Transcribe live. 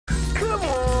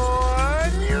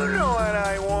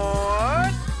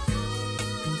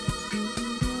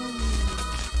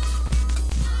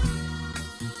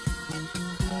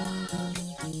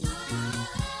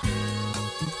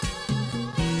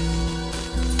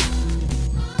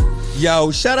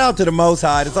Yo, shout out to the Most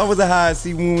High. It's always a high to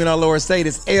see when we in our lower state.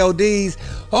 It's L-Deez,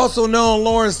 also known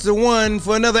Lawrence the One,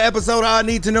 for another episode of I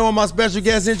Need to Know. And my special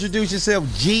guest, introduce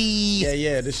yourself, G.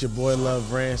 Yeah, this your boy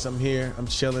LoveRance. I'm here. I'm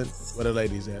chilling. Where the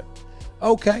ladies at?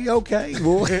 Okay.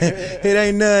 Well, it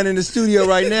ain't none in the studio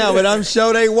right now, but I'm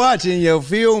sure they watching, you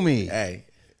feel me? Hey,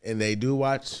 and they do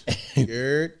watch.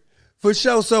 Good. For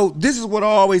sure. So this is what I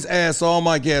always ask all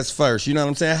my guests first. You know what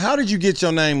I'm saying? How did you get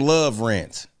your name,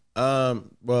 LoveRance?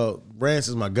 Well, Rance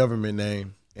is my government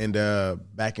name, and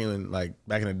back in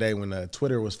the day when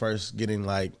Twitter was first getting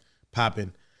like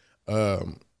popping, I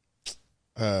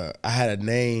had a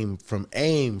name from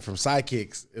AIM from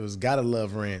Sidekicks. It was Gotta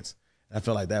Love Rance. I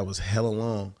felt like that was hella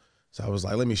long, so I was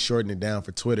like, let me shorten it down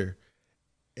for Twitter,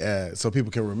 so people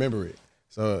can remember it.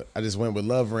 So I just went with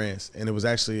LoveRance, and it was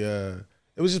actually it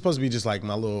was just supposed to be just like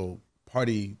my little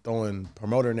party throwing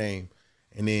promoter name,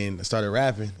 and then I started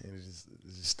rapping, and it just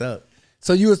stuck.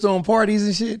 So you was throwing parties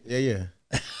and shit? Yeah.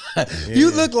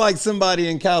 You look like somebody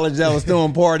in college that was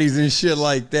throwing parties and shit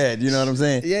like that. You know what I'm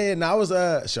saying? Yeah. No, I was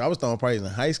I was throwing parties in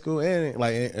high school, and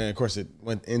of course it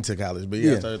went into college. But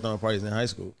yeah, I started throwing parties in high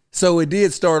school. So it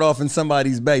did start off in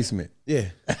somebody's basement. Yeah.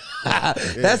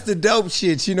 That's the dope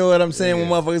shit. You know what I'm saying? When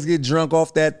motherfuckers get drunk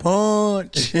off that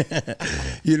punch.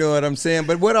 You know what I'm saying?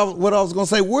 But what I was gonna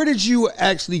say, where did you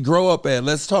actually grow up at?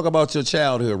 Let's talk about your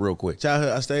childhood real quick. Childhood,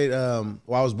 I stayed. Well,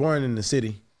 I was born in the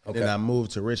city. Okay. Then I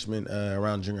moved to Richmond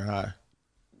around junior high.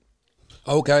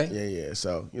 Okay. Yeah.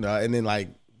 So, you know, and then like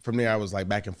from there I was like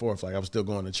back and forth. Like I was still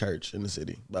going to church in the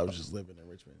city, but I was just living in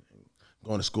Richmond and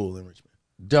going to school in Richmond.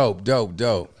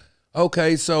 Dope.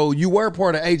 Okay, so you were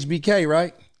part of HBK,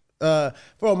 right?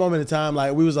 For a moment in time,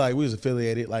 like we was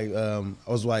affiliated. Like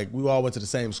we all went to the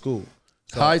same school.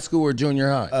 So, high school or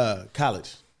junior high?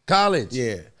 College. College.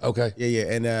 Yeah. Okay.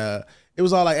 Yeah. And it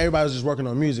was all like everybody was just working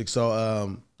on music.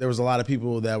 So there was a lot of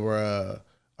people that were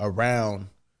around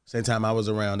same time I was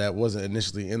around that wasn't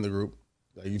initially in the group.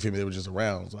 Like, you feel me? They were just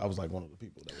around. So I was like one of the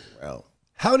people that was around.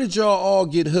 How did y'all all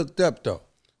get hooked up though?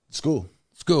 School,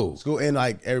 and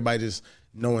like everybody just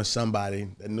knowing somebody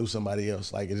that knew somebody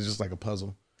else. Like it's just like a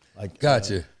puzzle. Like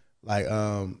gotcha.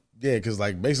 Yeah, because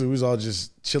like basically we was all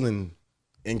just chilling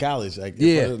in college. Like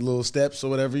little steps or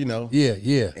whatever, you know.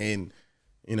 Yeah. And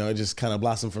you know, it just kind of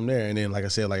blossomed from there. And then like I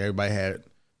said, like everybody had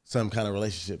some kind of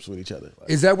relationships with each other. Like,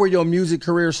 is that where your music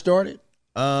career started?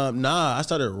 Nah, I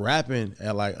started rapping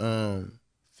at like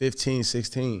 15,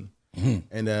 16.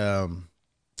 And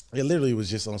it literally was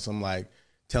just on some like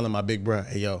telling my big bro,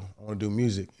 hey, yo, I want to do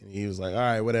music. And he was like, all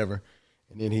right, whatever.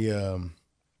 And then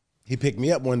he picked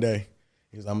me up one day.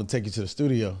 He was like, I'm going to take you to the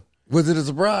studio. Was it a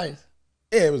surprise?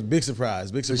 Yeah, it was a big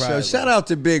surprise. Big surprise. Shout out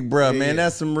to Big Bruh, man.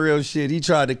 That's some real shit. He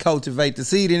tried to cultivate the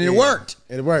seed, and it worked.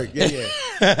 It worked,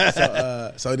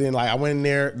 yeah. So then, like, I went in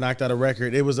there, knocked out a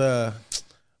record. It was,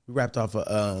 we rapped off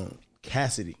of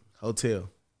Cassidy Hotel.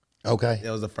 Okay.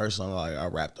 That was the first song I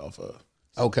rapped off of.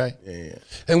 Okay. Yeah.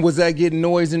 And was that getting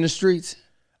noise in the streets?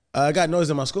 I got noise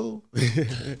in my school.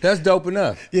 That's dope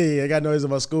enough. Yeah, I got noise in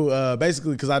my school.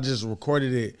 Basically, because I just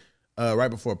recorded it right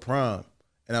before prom.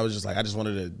 And I was just like, I just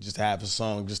wanted to just have a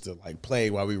song just to like play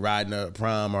while we riding to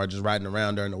prom or just riding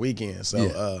around during the weekend.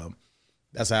 So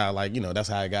that's how that's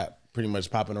how I got pretty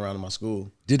much popping around in my school.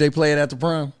 Did they play it at the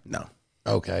prom? No.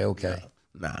 Okay.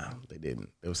 Nah, they didn't.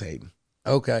 It was hating.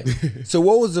 Okay. So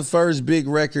what was the first big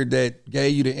record that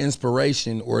gave you the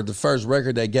inspiration, or the first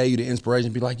record that gave you the inspiration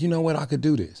to be like, you know what, I could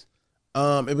do this?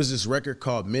 It was this record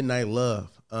called Midnight Love.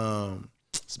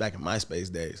 It's back in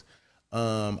MySpace days.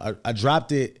 I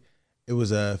dropped it. It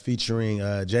was featuring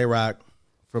J-Rock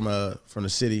from the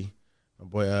city, my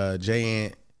boy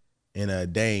J-Ant,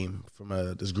 and Dame from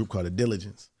this group called The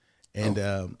Diligence. And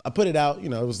I put it out, it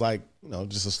was like,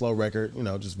 just a slow record,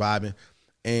 just vibing.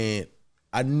 And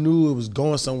I knew it was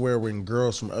going somewhere when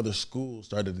girls from other schools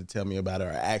started to tell me about it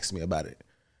or ask me about it.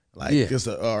 Like,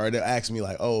 or they'll ask me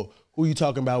like, oh, who you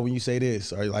talking about when you say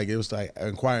this? Or like, it was like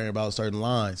inquiring about certain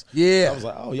lines. Yeah. So I was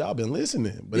like, oh, y'all been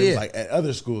listening. But it was like at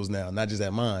other schools now, not just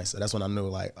at mine. So that's when I knew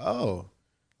like, oh,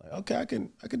 like, okay, I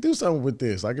can do something with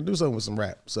this. I can do something with some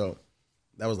rap. So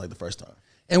that was like the first time.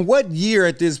 And what year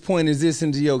at this point is this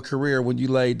into your career when you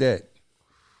laid that?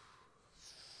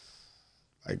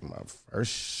 Like my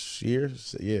first year.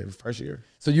 Yeah, first year.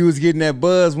 So you was getting that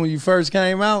buzz when you first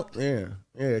came out? Yeah,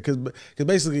 because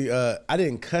basically I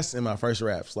didn't cuss in my first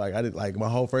raps. Like I did, like my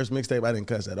whole first mixtape, I didn't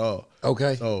cuss at all.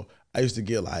 Okay. So I used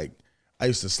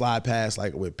to slide past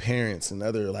like with parents and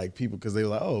other like people because they were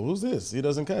like, oh, who's this? He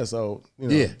doesn't cuss. So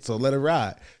so let it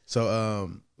ride. So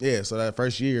so that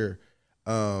first year,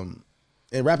 and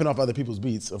rapping off other people's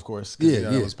beats, of course,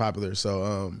 because it was popular.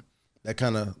 So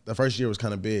the first year was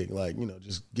kind of big, like, you know,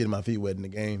 just getting my feet wet in the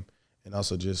game and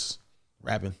also just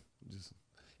rapping.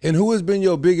 And who has been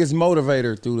your biggest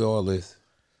motivator through all this?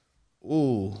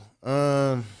 Ooh,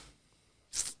 my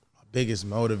biggest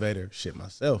motivator,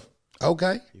 myself.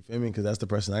 Okay. You feel me? Because that's the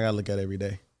person I got to look at every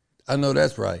day. I know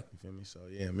that's right. You feel me? So,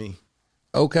 yeah, me.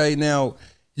 Okay, now,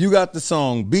 you got the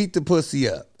song "Beat the Pussy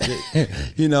Up."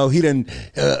 You know, he done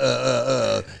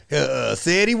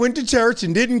said he went to church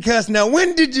and didn't cuss. Now,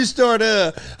 when did you start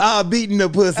beating the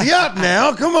pussy up?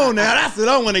 Now, come on, now, that's what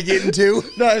I want to get into.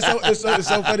 No, it's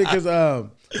so funny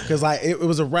because like it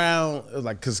was around, it was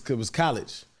like because it was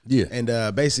college. Yeah, and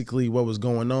basically what was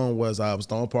going on was I was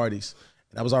throwing parties,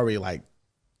 and I was already like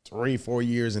 3-4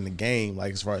 years in the game,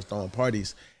 like as far as throwing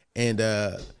parties, and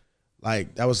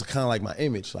like that was kind of like my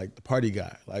image, like the party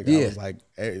guy. Like I was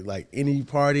like any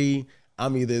party,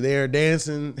 I'm either there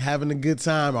dancing, having a good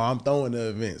time, or I'm throwing the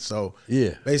event. So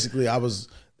yeah, basically that was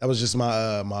just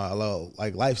my my little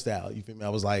like lifestyle. You feel me? I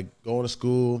was like going to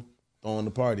school, throwing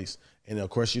the parties, and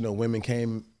of course, you know, women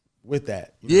came with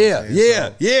that. You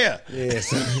know Yeah.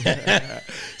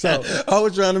 So I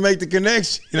was trying to make the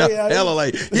connection. You know, hella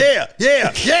like, yeah.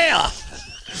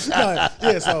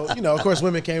 Yeah, so, you know, of course,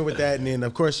 women came with that. And then,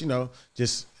 of course, you know,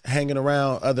 just hanging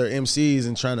around other MCs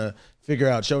and trying to figure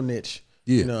out your niche.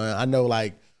 Yeah. You know, I know,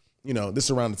 like, you know, this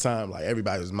around the time, like,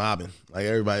 everybody was mobbing. Like,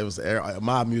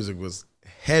 mob music was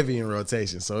heavy in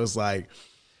rotation. So it's like,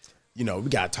 you know, we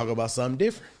got to talk about something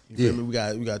different. You feel me? We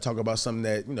got to talk about something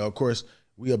that, you know, of course,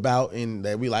 we about and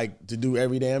that we like to do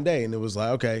every damn day. And it was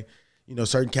like, okay, you know,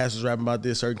 certain cats was rapping about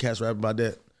this, certain cats rapping about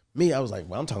that. Me, I was like,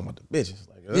 well, I'm talking about the bitches.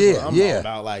 Like, that's what I'm all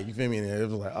about, like, you feel me? And it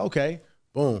was like, okay,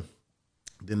 boom.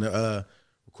 Then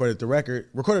recorded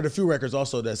a few records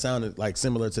also that sounded like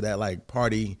similar to that, like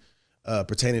party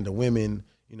pertaining to women,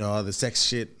 you know, all the sex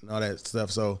shit and all that stuff.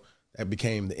 So that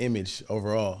became the image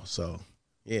overall. So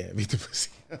yeah, Beat the Pussy.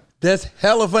 That's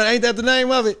hella fun. Ain't that the name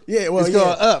of it? Yeah, well, it's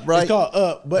called Up, right? It's called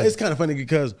Up, but it's kind of funny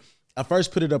because I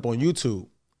first put it up on YouTube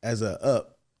as a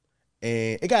Up.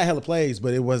 And it got hella plays,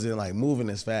 but it wasn't like moving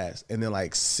as fast. And then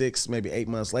like 6, maybe 8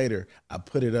 months later, I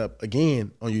put it up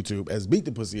again on YouTube as Beat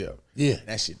the Pussy Up. Yeah. And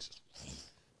that shit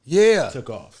just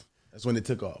took off. That's when it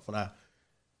took off, when I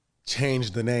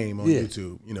changed the name on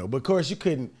YouTube. You know, but of course you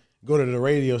couldn't go to the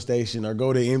radio station or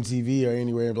go to MTV or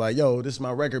anywhere and be like, yo, this is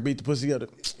my record, Beat the Pussy Up.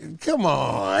 Come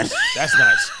on. That's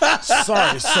not,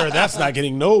 sorry, sir, that's not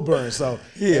getting no burn. So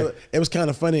it was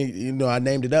kind of funny, you know, I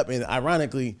named it Up. And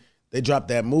ironically, they dropped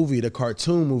that movie, the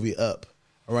cartoon movie Up,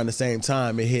 around the same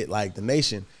time. It hit like the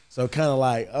nation. So kind of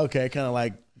like, okay, kind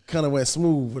of went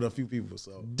smooth with a few people.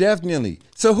 So definitely.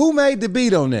 So who made the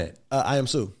beat on that? I Am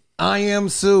Sue. I Am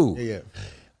Sue. Yeah.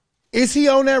 Is he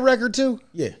on that record too?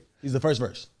 Yeah, he's the first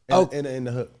verse in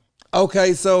the hook.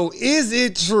 Okay, so is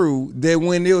it true that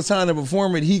when it was time to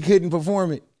perform it, he couldn't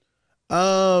perform it?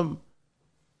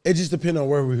 It just depends on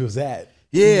where we was at.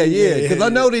 Yeah, because I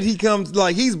know that he comes,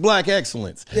 like, he's black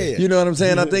excellence. Yeah. You know what I'm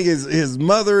saying? I think his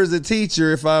mother is a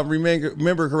teacher, if I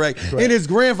remember correct. And his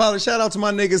grandfather, shout out to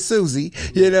my nigga Susie.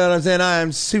 You know what I'm saying? I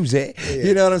am Susie. Yeah.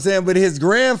 You know what I'm saying? But his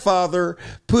grandfather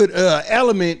put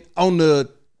Element on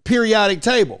the periodic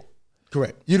table.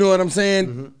 Correct. You know what I'm saying?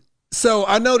 Mm-hmm. So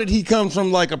I know that he comes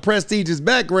from like a prestigious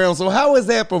background. So how is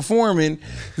that performing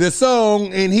the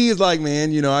song? And he's like,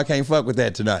 man, you know, I can't fuck with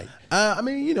that tonight. I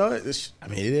mean, you know, it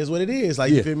is what it is.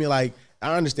 Like, you feel me? Like,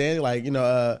 I understand it. Like, you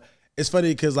know, it's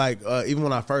funny because, like, even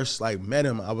when I first, like, met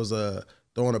him, I was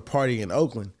throwing a party in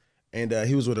Oakland, and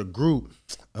he was with a group.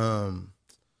 Go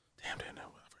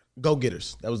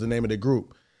Getters. That was the name of the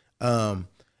group. And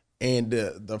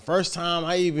the first time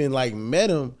I even, like, met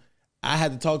him, I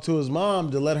had to talk to his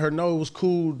mom to let her know it was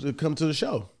cool to come to the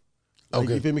show. Like,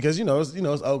 okay, you feel me? Because you know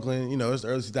it's Oakland, you know it's the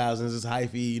early 2000s, it's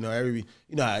hyphy, you know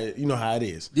how it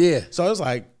is. Yeah. So it's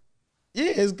like,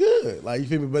 yeah, it's good. Like, you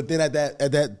feel me? But then at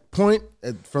that point,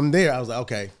 from there, I was like,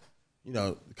 okay, you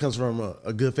know, it comes from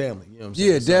a good family. You know what I'm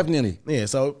saying? Yeah, definitely. Yeah.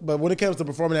 So, but when it comes to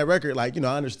performing that record, like, you know,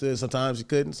 I understood sometimes you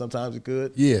couldn't, sometimes you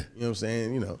could. Yeah. You know what I'm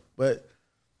saying? You know, but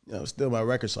you know, still my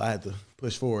record, so I had to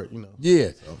push forward. You know.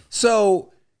 Yeah.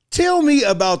 So tell me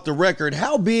about the record.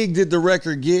 How big did the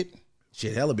record get?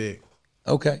 Shit, hella big.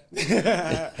 Okay.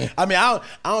 I mean, I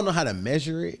don't know how to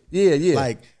measure it. Yeah.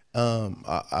 Like,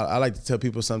 I like to tell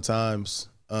people sometimes,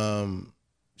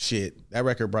 shit, that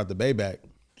record brought the Bay back.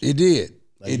 It did.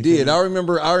 Like, it did. I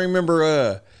remember.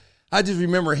 I just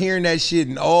remember hearing that shit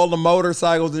and all the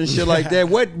motorcycles and shit like that.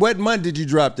 What month did you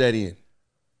drop that in?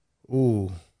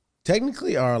 Ooh,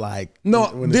 technically, or like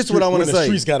no, this is what I want to say. When the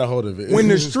streets got a hold of it. When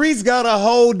the streets got a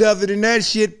hold of it and that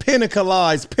shit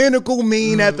pinnacleized. Pinnacle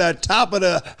mean at the top of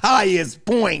the highest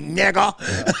point, nigga.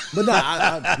 But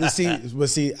no,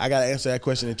 see, I gotta answer that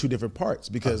question in two different parts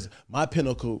because my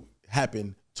pinnacle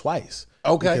happened twice.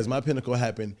 Okay. Because my pinnacle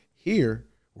happened here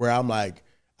where I'm like,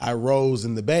 I rose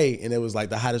in the Bay and it was like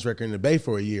the hottest record in the Bay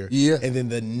for a year. Yeah. And then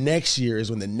the next year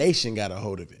is when the nation got a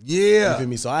hold of it. Yeah. You feel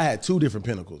me? So I had two different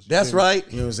pinnacles. That's right.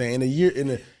 You know what I'm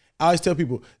saying? I always tell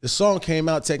people the song came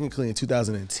out technically in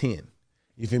 2010.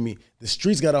 You feel me? The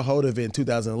streets got a hold of it in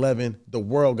 2011. The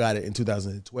world got it in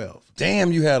 2012.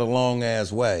 Damn, you had a long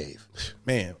ass wave.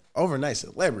 Man, overnight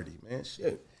celebrity, man.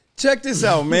 Shit. Check this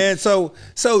out, man. So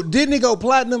didn't it go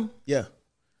platinum? Yeah.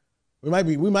 We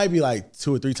might be like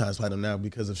 2 or 3 times platinum now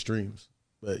because of streams.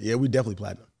 But yeah, we definitely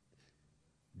platinum.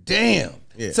 Damn.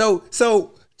 Yeah.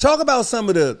 So talk about some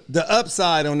of the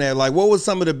upside on that. Like, what was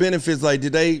some of the benefits? Like,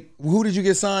 who did you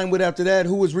get signed with after that?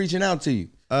 Who was reaching out to you?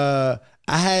 I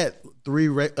had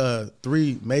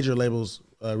three major labels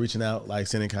reaching out, like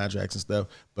sending contracts and stuff.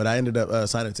 But I ended up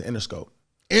signing to Interscope.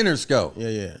 Interscope.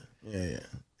 Yeah.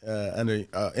 Under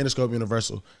Interscope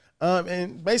Universal.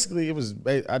 And basically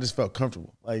I just felt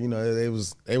comfortable. Like, you know, they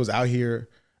was out here,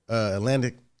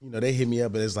 Atlantic, you know, they hit me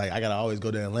up, but it's like, I gotta always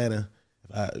go to Atlanta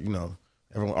if I, you know,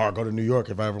 or go to New York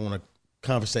if I ever want to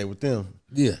conversate with them.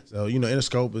 Yeah. So, you know,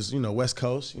 Interscope is, you know, West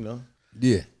Coast, you know.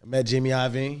 Yeah. I met Jimmy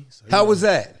Iovine. So, how was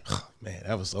that? Man,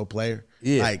 that was so player.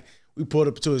 Yeah. Like, we pulled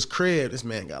up to his crib. This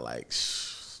man got like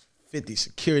 50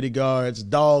 security guards,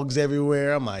 dogs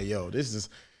everywhere. I'm like, yo, this is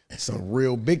some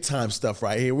real big time stuff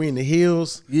right here. We in the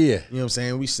hills. Yeah. You know what I'm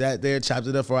saying? We sat there, chopped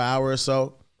it up for an hour or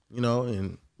so, you know,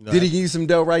 and you know, did he give you some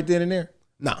dough right then and there?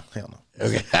 No, hell no.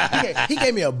 Okay. he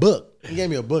gave me a book. He gave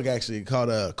me a book actually called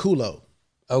Kulo.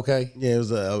 Okay. Yeah, it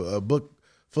was a book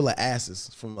full of asses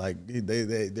from like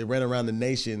they ran around the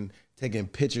nation taking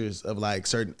pictures of like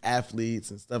certain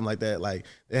athletes and stuff like that. Like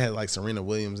they had like Serena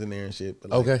Williams in there and shit.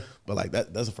 But like, okay. But like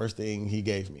that's the first thing he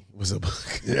gave me was a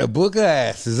book. A book of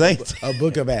asses, ain't it? A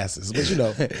book of asses. But you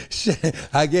know.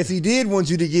 I guess he did want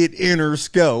you to get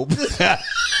Interscope.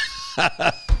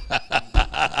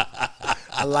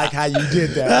 I like how you did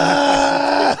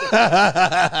that.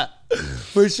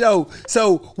 For sure.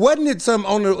 So wasn't it some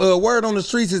on the word on the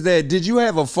streets is that did you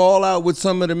have a fallout with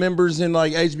some of the members in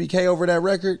like HBK over that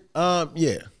record?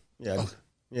 Yeah.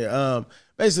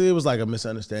 Basically it was like a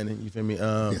misunderstanding, you feel me?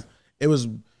 It was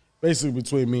basically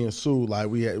between me and Sue, like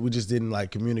we just didn't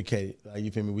like communicate. Like, you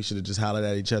feel me? We should have just hollered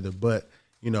at each other. But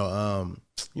you know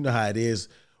how it is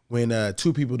when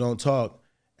two people don't talk,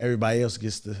 everybody else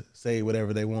gets to say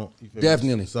whatever they want. You feel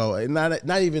Definitely. Me? So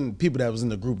not even people that was in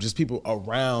the group, just people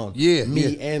around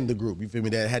me and the group. You feel me?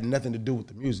 That had nothing to do with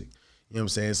the music. You know what I'm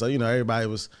saying? So, you know, everybody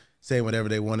was saying whatever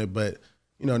they wanted, but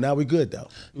you know, now we good though.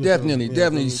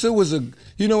 Definitely. Sue was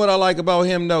you know what I like about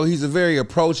him though? He's a very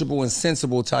approachable and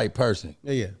sensible type person.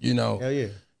 Yeah. You know. Hell yeah.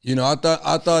 You know, I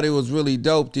thought it was really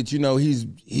dope that, you know,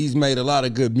 he's made a lot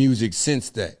of good music since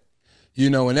that.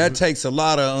 You know, and that takes a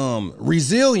lot of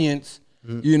resilience.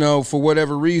 You know, for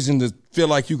whatever reason, to feel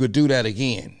like you could do that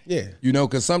again. Yeah. You know,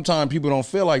 because sometimes people don't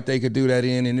feel like they could do that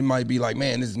and it might be like,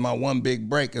 man, this is my one big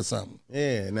break or something.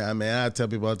 Yeah, nah, man, I tell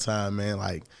people all the time, man,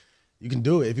 like, you can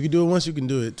do it. If you can do it once, you can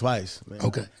do it twice, man.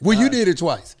 Okay. Well, you did it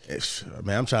twice.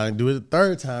 Man, I'm trying to do it the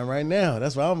third time right now.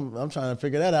 That's why I'm trying to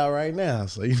figure that out right now.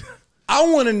 So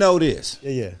I want to know this.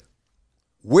 Yeah.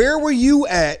 Where were you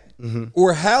at,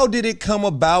 or how did it come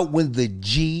about when the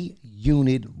G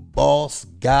Unit boss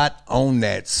got on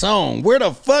that song? Where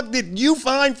the fuck did you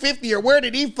find 50, or where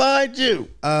did he find you?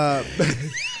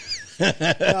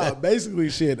 Basically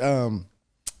shit,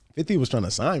 50 was trying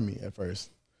to sign me at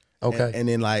first. Okay. And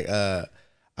then like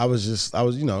I was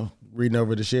you know, reading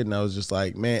over the shit and I was just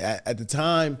like, man, at the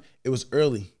time it was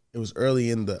early. It was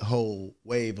early in the whole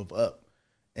wave of up.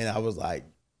 And I was like,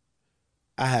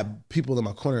 I had people in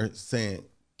my corner saying,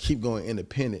 keep going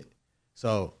independent.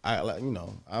 So I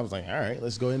was like, all right,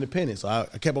 let's go independent. So I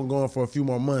kept on going for a few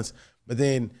more months, but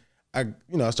then I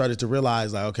started to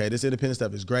realize like, okay, this independent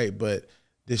stuff is great, but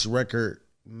this record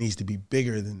needs to be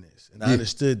bigger than this. And I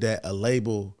understood that a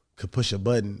label could push a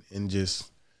button and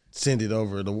just send it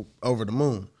over the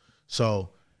moon. So,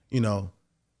 you know,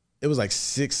 it was like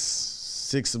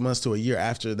six months to a year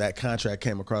after that contract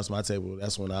came across my table.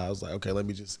 That's when I was like, okay, let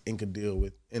me just ink a deal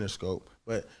with Interscope.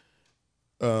 But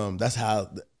that's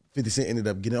how 50 Cent ended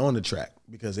up getting on the track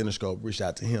because Interscope reached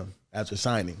out to him after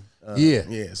signing.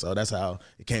 Yeah. So that's how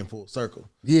it came full circle.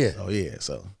 Yeah.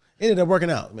 So it ended up working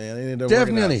out, man. It ended up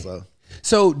working out, so.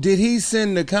 So did he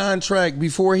send the contract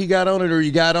before he got on it, or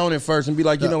you got on it first and be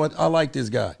like, you know what, I like this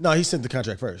guy? No, he sent the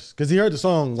contract first because he heard the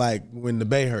song like when the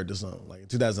Bay heard the song, like in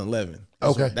 2011.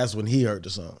 That's when he heard the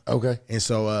song. Okay. And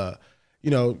so,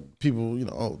 you know, people, you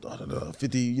know,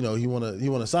 50, you know, he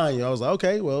wanna sign you. I was like,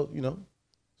 okay, well, you know,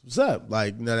 what's up?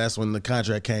 Like, you know, that's when the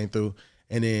contract came through,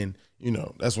 and then, you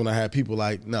know, that's when I had people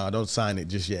like, no, don't sign it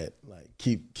just yet. Like,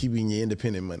 keeping your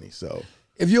independent money. So.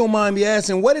 If you don't mind me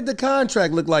asking, what did the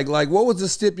contract look like? Like, what was the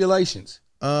stipulations?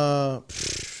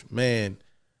 Man,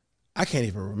 I can't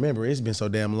even remember. It's been so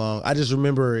damn long. I just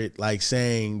remember it like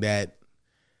saying that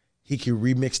he could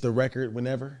remix the record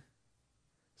whenever.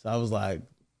 So I was like,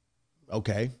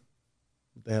 okay,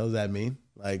 what the hell does that mean?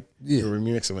 Like, you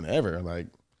remix it whenever. Like,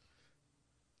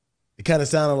 it kind of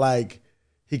sounded like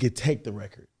he could take the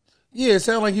record. Yeah, it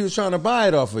sounded like he was trying to buy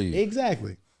it off of you.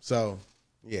 Exactly. So,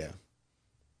 yeah.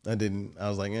 I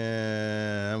was like,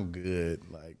 I'm good.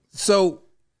 Like, so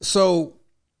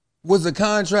was the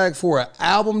contract for an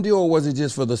album deal, or was it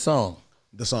just for the song?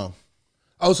 The song.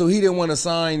 Oh, so he didn't want to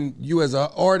sign you as an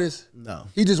artist? No.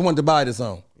 He just wanted to buy the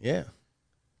song. Yeah.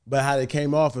 But how they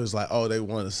came off, it was like, oh, they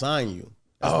want to sign you.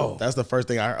 That's the first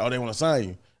thing I heard. Oh, they want to sign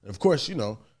you. And of course, you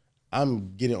know,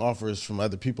 I'm getting offers from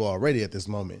other people already at this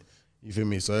moment. You feel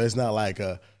me? So it's not like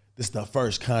this is the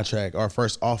first contract or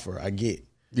first offer I get.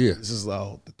 Yeah. This is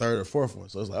the third or fourth one.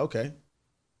 So it's like, okay,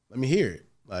 let me hear it.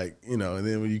 Like, you know, and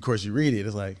then when you, of course, you read it,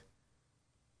 it's like,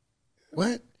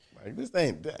 what? Like, this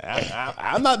ain't,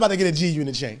 I'm not about to get a G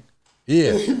unit chain.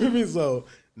 Yeah. You feel me? So,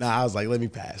 I was like, let me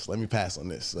pass on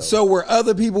this. So were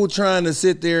other people trying to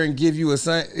sit there and give you is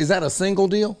that a single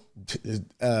deal?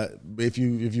 If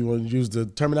you want to use the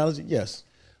terminology, yes.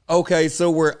 Okay, so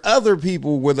were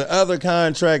the other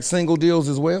contracts single deals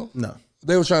as well? No.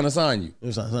 They were trying to sign you. It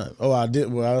was signed. Oh, I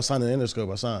did. Well, I was signed an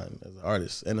Interscope. I signed as an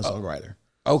artist and a songwriter.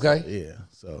 Okay. So, yeah.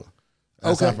 So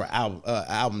I signed for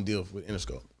album deal with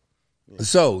Interscope. Yeah.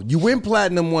 So you went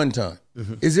platinum one time.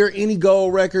 Mm-hmm. Is there any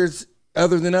gold records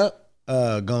other than Up?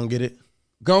 Gon' Get It.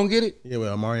 Gon' Get It? Yeah, with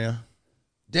Omarion.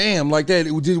 Damn, like that.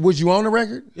 Was you on the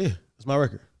record? Yeah, it's my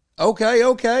record. Okay.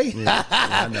 Yeah,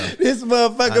 I know. This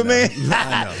motherfucker, man.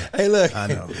 I know. Hey, look. I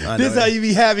know. This how you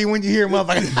be happy when you hear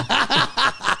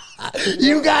motherfucker.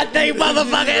 You got they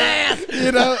motherfucking ass.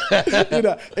 You know,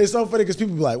 it's so funny because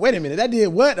people be like, wait a minute, that did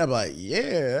what? I'm like,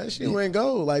 yeah, that shit went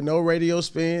gold. Like, no radio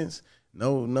spins,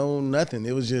 no nothing.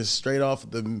 It was just straight off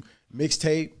the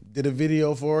mixtape, did a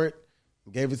video for it,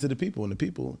 gave it to the people, and the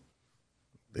people,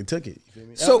 they took it. You feel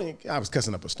me? So I was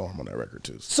cussing up a storm on that record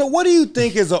too. So what do you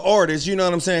think as an artist, you know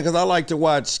what I'm saying? Because I like to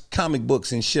watch comic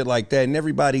books and shit like that, and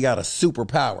everybody got a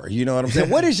superpower, you know what I'm saying?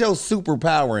 What is your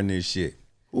superpower in this shit?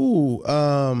 Ooh,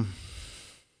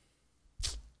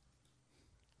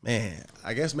 man,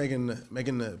 I guess making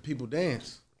the people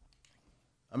dance.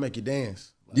 I make you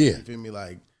dance. Like, yeah. You feel me?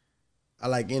 Like, I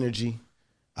like energy.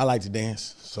 I like to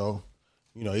dance. So,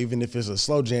 you know, even if it's a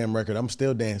slow jam record, I'm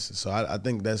still dancing. So I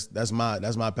think that's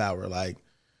my power. Like,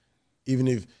 even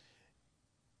if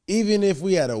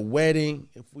we at a wedding,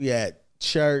 if we at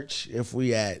church, if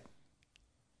we at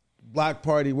block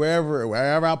party,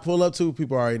 wherever I pull up to,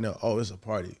 people already know, oh, it's a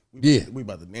party. We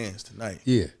about to dance tonight.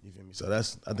 Yeah. You feel me? So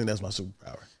I think that's my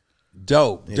superpower.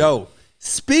 Dope.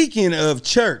 Speaking of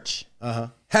church,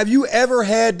 have you ever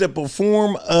had to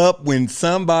perform up when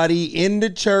somebody in the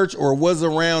church or was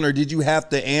around, or did you have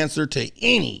to answer to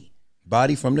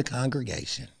anybody from the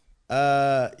congregation?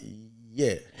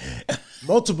 Yeah.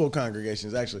 Multiple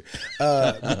congregations, actually,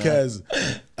 because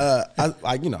I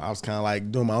was kind of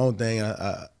like doing my own thing.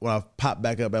 When I popped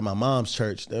back up at my mom's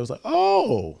church, they was like,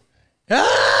 "Oh,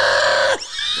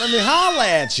 let me holla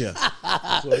at you."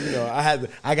 So, you know,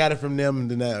 I got it from them,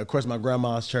 and then of course my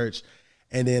grandma's church,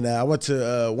 and then I went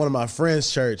to one of my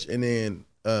friends' church, and then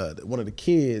one of the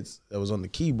kids that was on the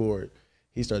keyboard,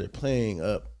 he started playing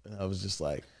up, and I was just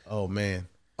like, "Oh man."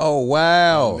 Oh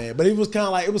wow, man! But it was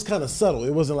kind of subtle.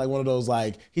 It wasn't like one of those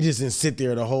like he just didn't sit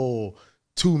there the whole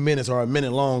 2 minutes or a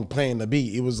minute long playing the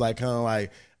beat. It was like kind of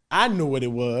like I knew what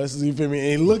it was. You feel me?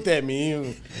 And he looked at me.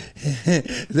 And,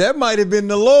 that might have been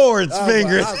the Lord's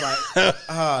fingers. I was like,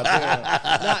 oh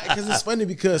damn! Because it's funny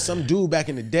because some dude back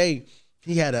in the day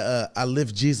he had a "I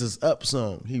Lift Jesus Up"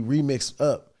 song. He remixed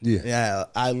Up. Yeah,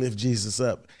 I Lift Jesus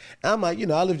Up. And I'm like, you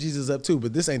know, I lift Jesus up too,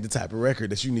 but this ain't the type of record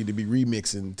that you need to be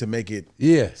remixing to make it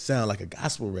sound like a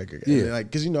gospel record. Yeah. And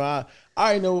like, cause you know, I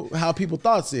already know how people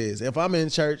thoughts is. If I'm in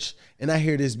church and I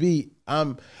hear this beat,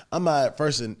 I'm not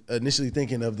first initially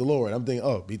thinking of the Lord. I'm thinking,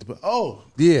 oh, beat the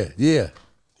yeah.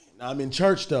 I'm in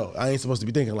church though. I ain't supposed to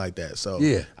be thinking like that. So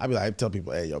I be like, I tell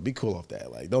people, hey, yo, be cool off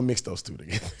that. Like, don't mix those two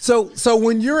together. So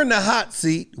when you're in the hot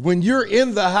seat,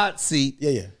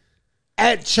 yeah.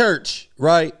 at church,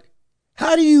 right?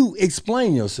 How do you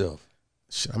explain yourself?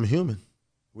 I'm a human.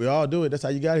 We all do it. That's how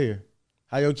you got here.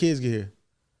 How your kids get here?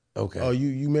 Okay. Oh,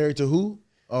 you married to who?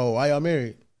 Oh, why y'all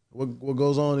married? What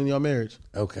goes on in your marriage?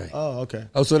 Okay. Oh, okay.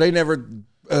 Oh, so they never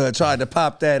tried to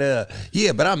pop that,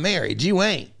 yeah, but I'm married. You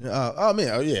ain't. Oh,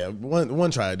 man. Oh, yeah. One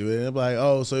tried to do it. And they're like,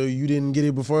 oh, so you didn't get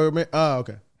it before? Oh,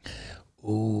 okay.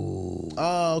 Ooh.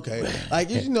 Oh, okay. Like,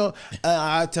 you know,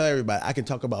 I tell everybody, I can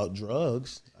talk about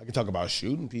drugs. I can talk about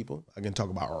shooting people. I can talk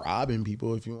about robbing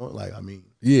people if you want. Like, I mean,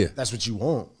 yeah, that's what you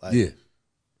want. Like, yeah.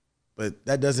 But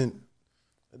that doesn't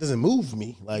move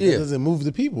me. Like, yeah. It doesn't move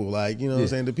the people. Like, you know what I'm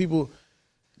saying? The people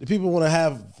want to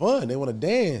have fun. They want to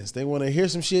dance. They want to hear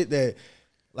some shit that,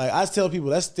 like, I tell people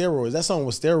that's steroids. That song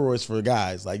was steroids for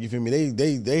guys. Like, you feel me?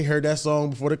 They heard that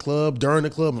song before the club, during the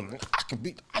club.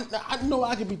 I know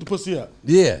I can beat the pussy up.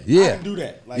 Yeah, yeah. I can do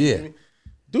that. Like, yeah. You feel me?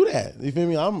 Do that. You feel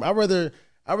me? I'd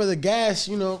rather gas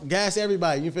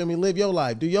everybody. You feel me? Live your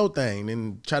life, do your thing,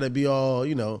 and try to be all,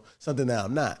 something that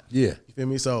I'm not. Yeah. You feel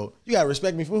me? So you gotta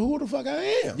respect me for who the fuck I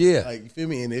am. Yeah. Like, you feel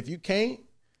me? And if you can't,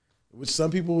 which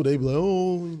some people they be like,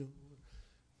 oh,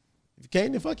 if you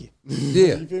can't, then fuck you.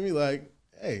 Yeah. You feel me? Like,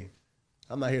 hey,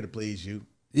 I'm not here to please you.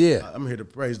 Yeah. I'm here to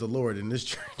praise the Lord in this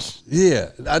church. Yeah,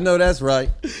 I know that's right.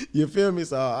 You feel me?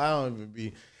 So I don't even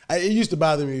be. It used to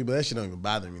bother me, but that shit don't even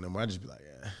bother me no more. I just be like,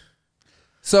 yeah.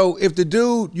 So if the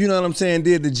dude, you know what I'm saying,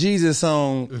 did the Jesus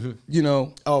song,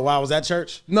 Oh, wow, was that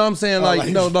church? No, I'm saying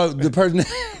no, the person,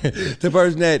 the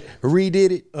person that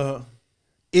redid it.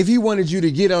 If he wanted you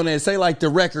to get on that, say like the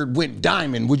record went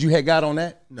diamond, would you have got on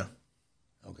that? No.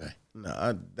 Okay.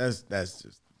 No, that's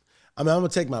just. I mean, I'm gonna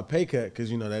take my pay cut because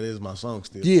that is my song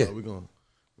still. Yeah. So we're gonna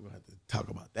have to talk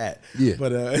about that. Yeah.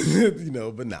 But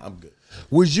but nah, I'm good.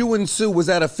 Was you and Sue, was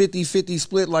that a 50-50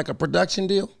 split, like a production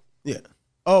deal? Yeah.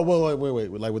 Oh,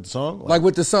 wait. Like with the song? Like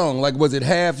with the song, like was it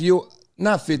half your?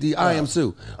 Not 50. I am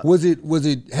Sue. Was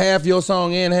it half your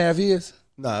song and half his?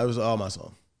 No, it was all my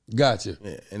song. Gotcha.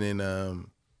 Yeah, and then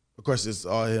of course it's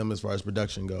all him as far as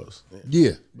production goes.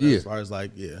 Yeah. As far as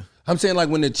like, yeah. I'm saying like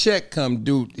when the check come,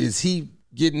 dude, is he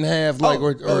getting half like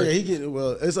or yeah, he getting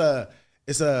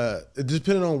it's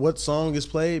depending on what song is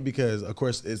played because of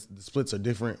course the splits are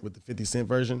different with the 50 Cent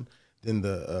version than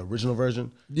the original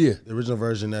version. Yeah. The original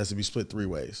version has to be split 3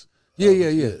 ways.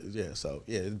 Yeah. So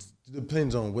yeah, it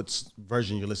depends on what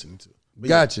version you're listening to. But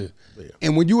gotcha. Yeah.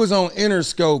 And when you was on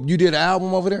Interscope, you did an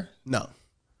album over there? No.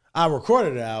 I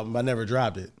recorded the album, but I never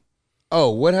dropped it. Oh,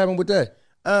 what happened with that?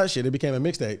 It became a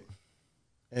mixtape.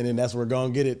 And then that's where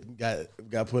Gonna Get It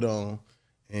got put on.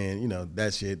 And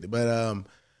that shit. But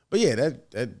yeah,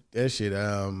 that shit,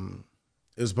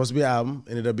 it was supposed to be an album,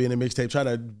 ended up being a mixtape, try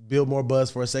to build more buzz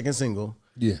for a second single.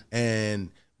 Yeah. And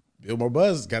Build More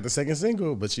Buzz got the second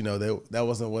single, but that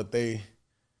wasn't what they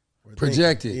were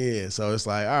projected. Thinking. Yeah, so it's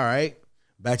like, all right,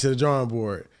 back to the drawing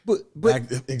board. But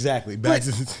exactly. But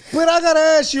I gotta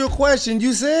ask you a question.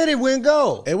 You said it went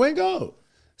gold. It went gold.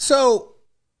 So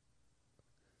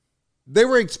they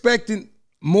were expecting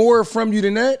more from you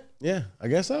than that? Yeah, I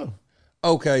guess so.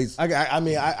 Okay. I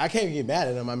mean, I can't get mad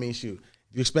at them. I mean, shoot,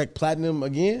 if you expect platinum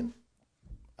again,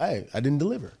 I didn't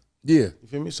deliver. Yeah. You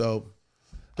feel me? So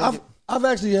I've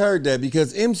actually heard that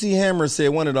because MC Hammer said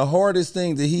one of the hardest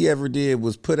things that he ever did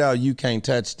was put out "You Can't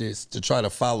Touch This" to try to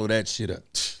follow that shit up.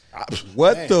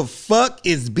 What the fuck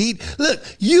is beat? Look,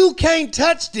 You Can't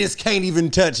Touch This can't even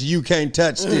touch You Can't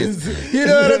Touch This. You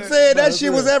know what I'm saying? That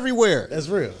shit was everywhere. That's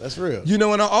real. That's real.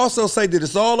 And I also say that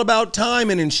it's all about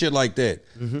timing and shit like that.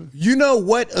 Mm-hmm. You know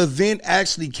what event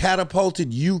actually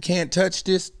catapulted You Can't Touch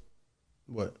This?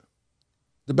 What?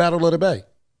 The Battle of the Bay.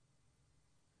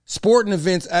 Sporting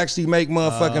events actually make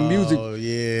motherfucking music. Oh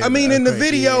yeah. I mean, in the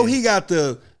video, he got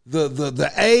the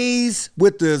A's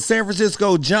with the San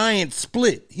Francisco Giants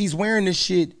split. He's wearing this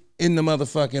shit in the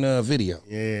motherfucking video.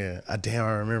 Yeah, damn,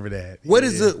 I remember that. What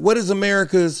is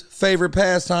America's favorite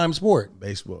pastime sport?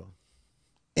 Baseball.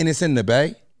 And it's in the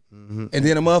Bay. Mm-hmm. And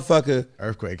then a motherfucker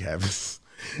earthquake happens.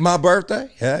 My birthday.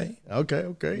 Hey. Okay.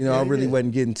 I really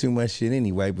wasn't getting too much shit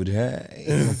anyway, but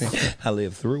hey, I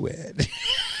lived through it.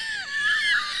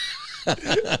 Nah,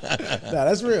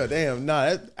 that's real. Damn.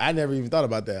 Nah, I never even thought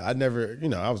about that. I never,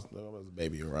 I was a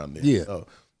baby around there. Yeah. So,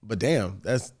 but damn,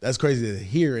 that's crazy to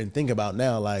hear and think about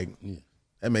now. Like,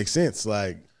 that makes sense.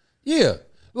 Like, yeah.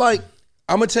 Like,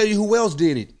 I'm gonna tell you who else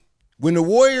did it. When the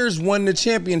Warriors won the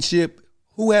championship,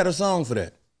 who had a song for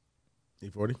that?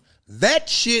 E40. That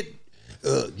shit.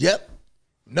 Yep.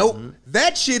 Nope. Mm-hmm.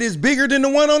 That shit is bigger than the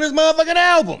one on his motherfucking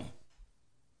album.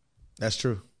 That's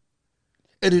true.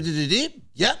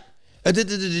 Yep.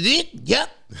 Yep.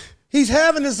 He's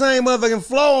having the same motherfucking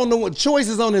flow on the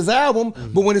choices on his album,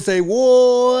 but when it say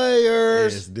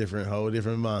Warriors, it's different, whole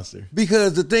different monster.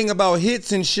 Because the thing about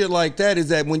hits and shit like that is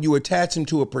that when you attach them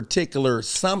to a particular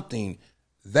something,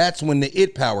 that's when the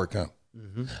it power comes.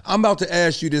 I'm about to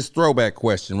ask you this throwback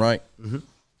question, right?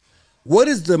 What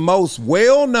is the most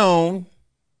well-known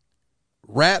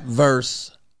rap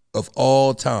verse of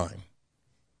all time?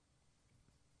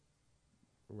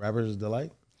 Rapper's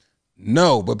Delight?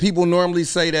 No, but people normally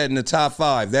say that in the top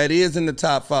 5. That is in the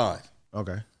top 5.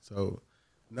 Okay. So,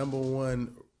 number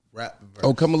one rap verse.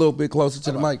 Oh, come a little bit closer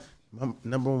to the mic.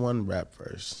 Number one rap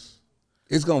verse.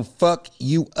 It's going to fuck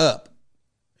you up.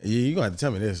 Yeah, you're going to have to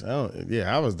tell me this.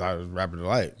 I was Rapper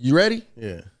Delight. You ready?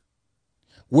 Yeah.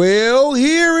 Well,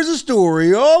 here is a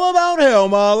story all about how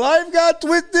my life got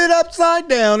twisted upside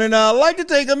down, and I'd like to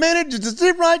take a minute just to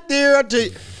sit right there. I'll tell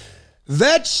you.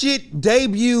 That shit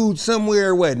debuted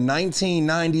somewhere,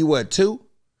 1990, 2?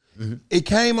 It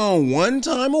came on one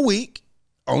time a week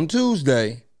on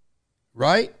Tuesday,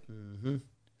 right?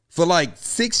 For like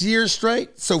 6 years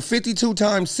straight. So 52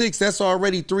 times 6, that's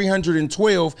already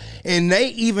 312. And they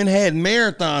even had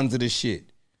marathons of this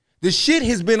shit. The shit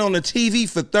has been on the TV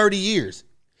for 30 years.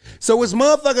 So it's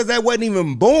motherfuckers that wasn't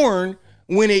even born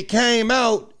when it came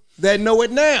out that know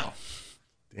it now.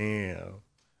 Damn.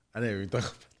 I never even thought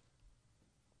about that.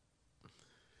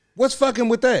 What's fucking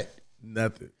with that?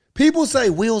 Nothing. People say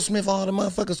Will Smith, all the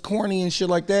motherfuckers corny and shit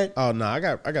like that. Oh no, I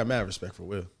got mad respect for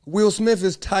Will. Will Smith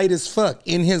is tight as fuck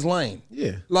in his lane.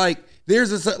 Yeah. Like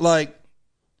there's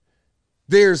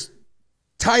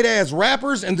tight ass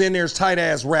rappers and then there's tight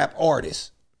ass rap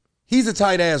artists. He's a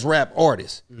tight ass rap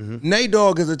artist. Nate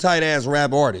Dogg is a tight ass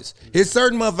rap artist. There's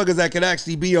certain motherfuckers that could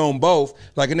actually be on both.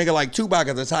 Like a nigga like Tupac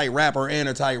is a tight rapper and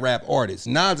a tight rap artist.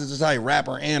 Nas is a tight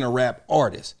rapper and a rap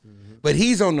artist. But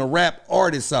he's on the rap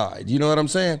artist side. You know what I'm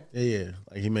saying? Yeah.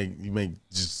 Like you make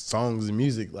just songs and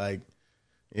music. Like,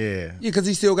 yeah. Yeah, because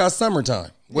he still got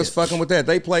Summertime. What's fucking with that?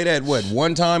 They play that,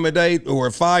 one time a day or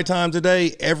 5 times a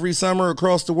day every summer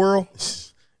across the world?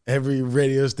 Every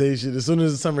radio station, as soon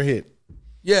as the summer hit.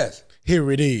 Yes.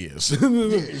 Here it is.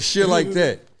 Yeah, shit like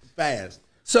that. Fast.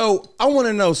 So I want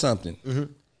to know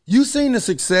something. You seen the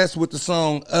success with the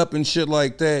song Up and shit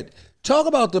like that. Talk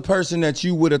about the person that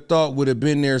you would have thought would have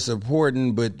been there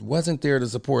supporting, but wasn't there to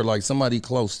support, like somebody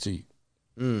close to you.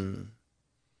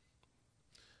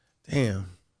 Damn.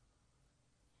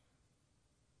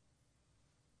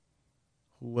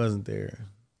 Who wasn't there?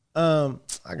 I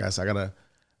guess I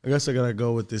gotta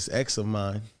go with this ex of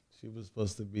mine. She was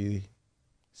supposed to be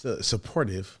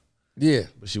supportive. Yeah.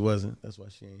 But she wasn't. That's why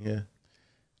she ain't here.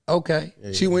 Okay.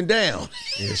 Yeah, she went down.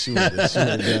 Yeah, she went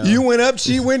down. You went up,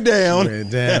 she went down. She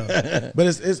went down. But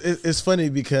it's funny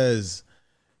because,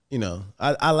 you know,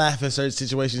 I laugh at certain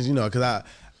situations, you know, because I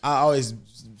always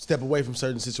step away from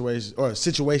certain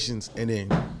situations and then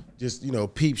just, you know,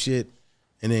 peep shit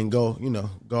and then go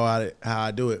at it how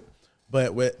I do it.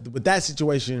 But with that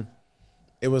situation,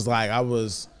 it was like I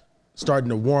was starting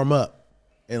to warm up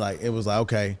and like it was like,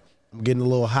 okay, I'm getting a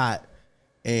little hot,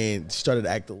 and she started to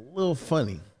act a little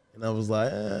funny. And I was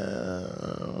like,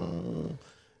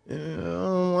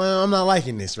 I'm not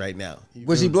liking this right now.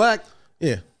 Was she black?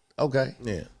 Yeah. Okay.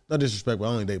 Yeah. No disrespect, but I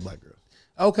only date black girls.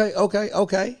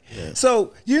 Okay. Yeah.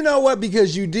 So, you know what?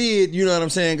 Because you did, you know what I'm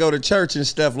saying, go to church and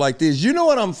stuff like this. You know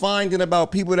what I'm finding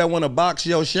about people that want to box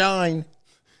your shine?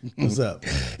 What's up?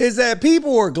 Is that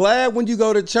people are glad when you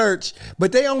go to church,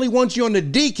 but they only want you on the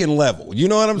deacon level. You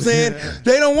know what I'm saying?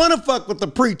 They don't want to fuck with the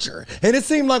preacher. And it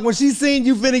seemed like when she seen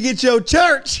you finna get your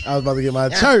church, I was about to get my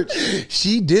church.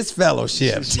 She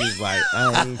disfellowshipped. She's like,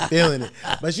 I ain't feeling it.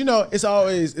 But you know,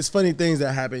 it's funny things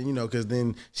that happen, you know, because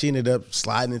then she ended up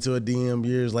sliding into a DM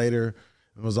years later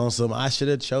and was on some I should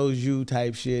have chose you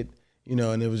type shit, you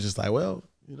know, and it was just like, well,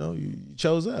 you know, you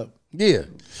chose up. Yeah.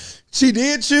 She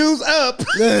did choose up.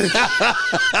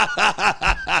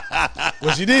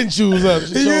 Well, she didn't choose up.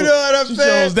 You know what I'm saying? She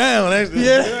chose down. Actually.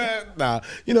 Yeah. Nah,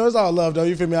 you know, it's all love though.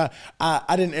 You feel me?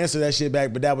 I didn't answer that shit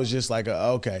back, but that was just like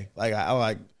okay. Like I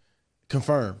like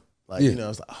confirm. Like, you know,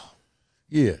 it's like, oh.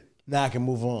 Yeah. Now I can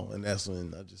move on. And that's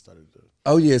when I just started to.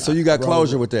 Oh yeah, so you got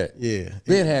closure with that. Yeah.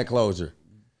 Ben had closure.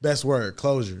 Best word,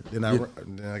 closure. Then I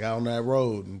got on that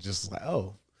road and just like,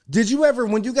 oh. Did you ever,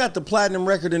 when you got the platinum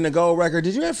record and the gold record,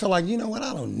 did you ever feel like, you know what,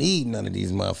 I don't need none of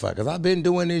these motherfuckers. I've been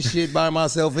doing this shit by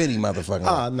myself any motherfucker.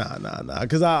 Nah.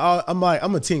 Because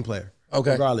I'm a team player.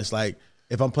 Okay. Regardless, like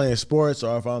if I'm playing sports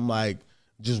or if I'm like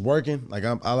just working, like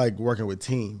I like working with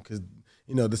team because,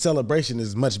 you know, the celebration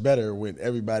is much better when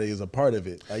everybody is a part of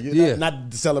it. Like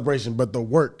not the celebration, but the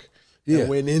work that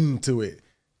went into it.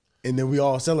 And then we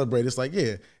all celebrate. It's like,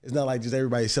 it's not like just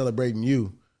everybody celebrating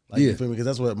you. Like, you feel me? Because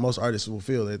that's what most artists will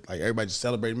feel. That, like, everybody just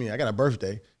celebrate me. I got a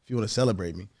birthday. If you want to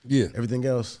celebrate me. Yeah. Everything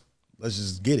else, let's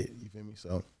just get it. You feel me?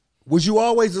 So. Was you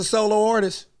always a solo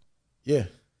artist? Yeah.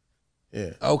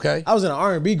 Yeah. Okay. I was in an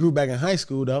R&B group back in high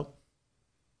school, though.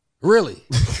 Really?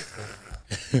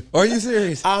 Are you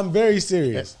serious? I'm very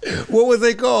serious. What was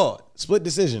they called? Split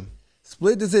Decision.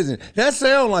 Split Decision. That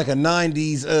sound like a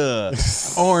 90s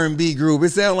R&B group. It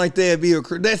sound like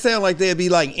they'd be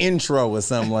like intro or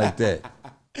something like that.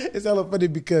 It's hella funny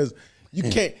because you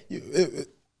can't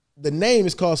the name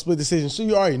is called Split Decision, so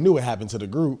you already knew what happened to the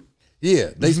group.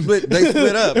 Yeah, they split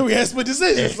up. And we had split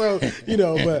decisions. So,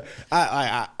 but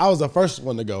I was the first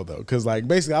one to go though. Cause like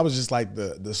basically I was just like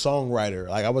the songwriter.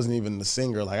 Like I wasn't even the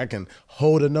singer. Like I can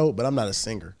hold a note, but I'm not a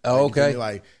singer. Oh, like, okay.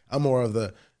 Like I'm more of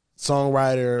the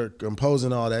songwriter,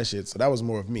 composing, all that shit. So that was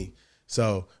more of me.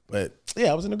 So, but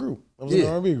yeah, I was in a group. I was in an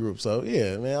R&B group. So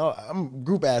yeah, man, I'm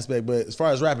group aspect, but as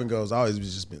far as rapping goes, I always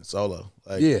just been solo.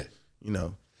 Like,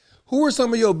 Who are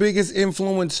some of your biggest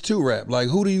influence to rap? Like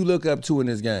who do you look up to in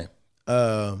this game?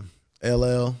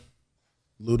 LL,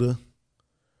 Luda,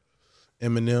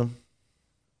 Eminem,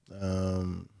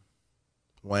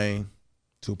 Wayne,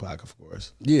 Tupac, of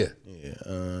course. Yeah. Yeah.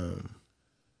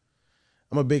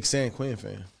 I'm a big San Quinn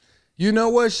fan. You know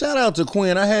what? Shout out to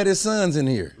Quinn. I had his sons in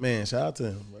here. Man, shout out to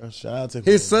him, bro. Shout out to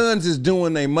his sons is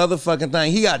doing their motherfucking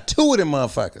thing. He got two of them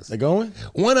motherfuckers. They going?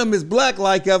 One of them is black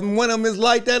like him. One of them is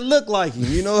like that look like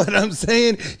him. You know what I'm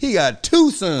saying? He got two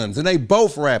sons and they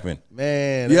both rapping.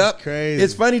 Man, that's crazy.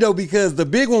 It's funny though because the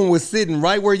big one was sitting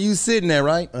right where you sitting there,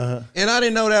 right? And I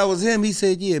didn't know that was him. He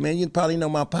said, yeah, man, you probably know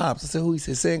my pops. I said, who? He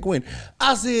said, San Quinn.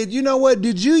 I said, you know what?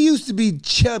 Did you used to be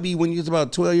chubby when you was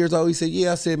about 12 years old? He said,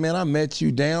 yeah. I said, man, I met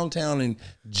you downtown in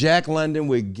Jack London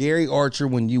with Gary Archer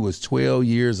when you was 12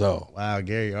 years old. Wow,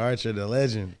 Gary Archer, the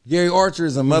legend. Gary Archer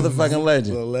is a motherfucking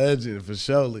legend. The legend, for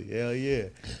surely. Hell yeah.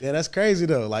 Yeah, that's crazy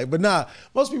though. Like, but nah,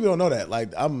 most people don't know that.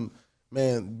 Like, I'm,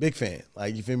 man, big fan.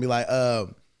 Like, you feel me? Like,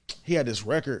 he had this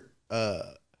record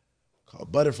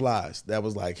called Butterflies that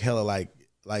was like hella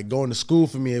like going to school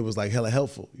for me, it was like hella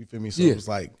helpful. You feel me? So it was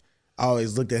like, I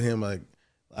always looked at him like,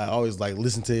 I always like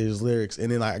listened to his lyrics. And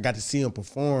then like, I got to see him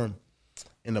perform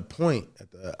in the Point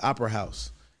at the Opera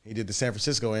House. He did the San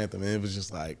Francisco anthem, and it was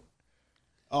just like,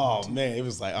 oh man, it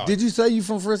was like. Oh. Did you say you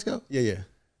from Frisco? Yeah, yeah.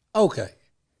 Okay,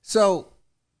 so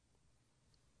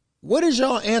what is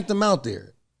y'all anthem out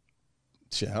there?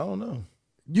 Shit, I don't know.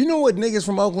 You know what niggas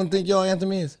from Oakland think y'all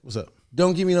anthem is? What's up?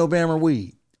 Don't give me no Bammer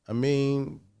weed. I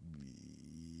mean,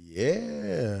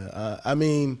 yeah. I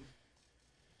mean,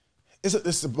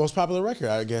 it's the most popular record,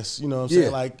 I guess. You know what I'm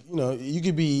saying? Like, you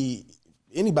could be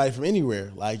anybody from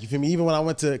anywhere. Like, you feel me? Even when I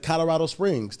went to Colorado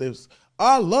Springs, they was,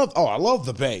 I love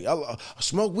the Bay. I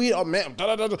smoke weed. Oh man,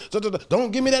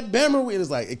 don't give me that Bammer weed. It's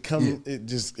like it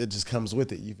just comes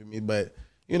with it. You feel me? But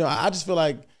I just feel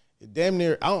like damn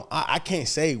near I can't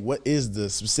say what is the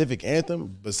specific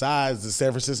anthem besides the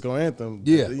San Francisco anthem.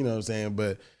 Yeah, you know what I'm saying.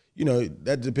 But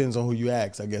that depends on who you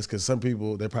ask, I guess, because some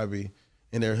people they probably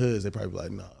in their hoods they probably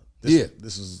like, nah,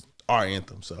 this is our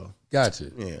anthem. So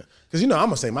gotcha. Yeah, because I'm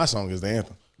gonna say my song is the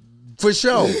anthem. For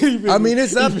sure. I mean,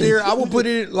 it's up there. I would put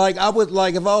it like if I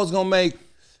was gonna make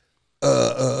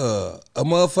a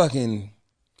motherfucking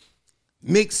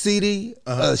mix CD,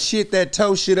 shit that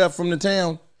toe shit up from the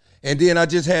town, and then I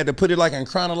just had to put it like in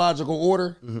chronological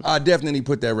order. I definitely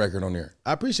put that record on there.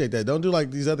 I appreciate that. Don't do like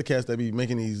these other cats that be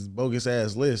making these bogus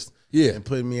ass lists, and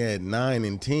putting me at 9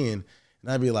 and 10, and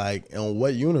I'd be like, on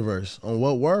what universe, on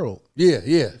what world? Yeah.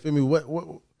 You feel me?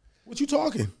 What you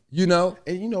talking?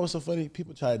 And what's so funny?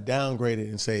 People try to downgrade it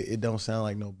and say it don't sound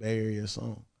like no Bay Area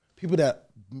song.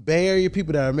 Bay Area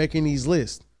people that are making these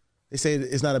lists, they say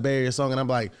it's not a Bay Area song, and I'm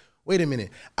like, wait a minute.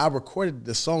 I recorded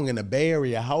the song in a Bay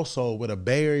Area household with a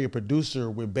Bay Area producer,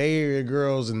 with Bay Area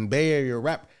girls and Bay Area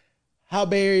rap. How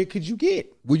Bay Area could you get?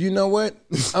 Well, you know what?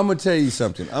 I'm gonna tell you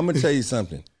something.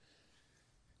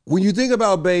 When you think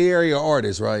about Bay Area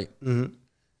artists, right?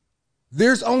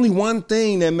 There's only one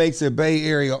thing that makes a Bay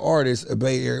Area artist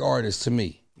to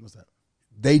me. What's that?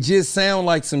 They just sound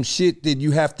like some shit that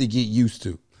you have to get used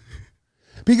to.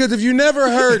 Because if you never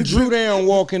heard Drew Down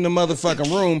walk in the motherfucking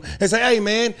room and say, hey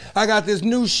man, I got this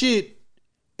new shit,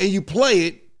 and you play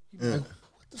it, you're like,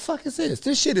 what the fuck is this?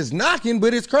 This shit is knocking,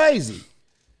 but it's crazy.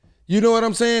 You know what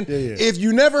I'm saying? Yeah. If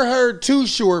you never heard Too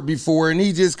Short before and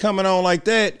he just coming on like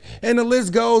that, and the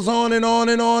list goes on and on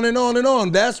and on and on and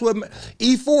on. That's what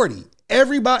E40.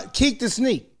 Everybody, Keek the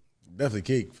Sneak. Definitely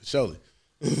Keek, for surely.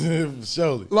 For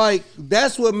surely. Like,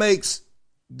 that's what makes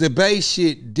the Bay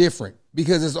shit different,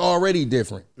 because it's already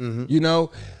different.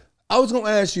 I was going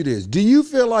to ask you this. Do you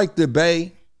feel like the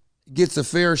Bay gets a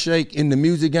fair shake in the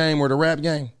music game or the rap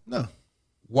game? No.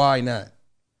 Why not?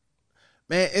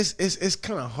 Man, it's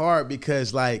kind of hard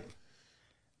because like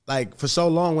for so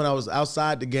long when I was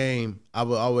outside the game, I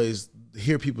would always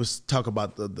hear people talk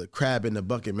about the crab in the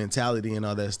bucket mentality and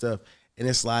all that stuff. And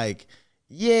it's like,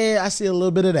 yeah, I see a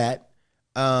little bit of that.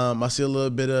 I see a little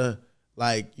bit of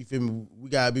like, you feel me? We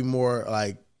gotta be more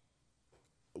like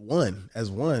one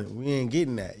as one. We ain't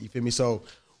getting that. You feel me? So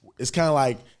it's kind of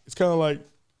like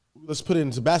let's put it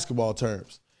into basketball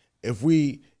terms. If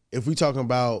we talking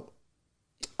about,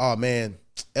 oh man,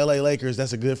 LA Lakers,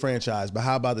 that's a good franchise, but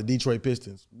how about the Detroit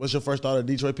Pistons? What's your first thought of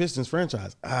the Detroit Pistons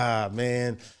franchise? Ah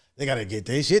man, they gotta get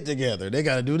their shit together. They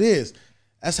gotta do this.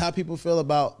 That's how people feel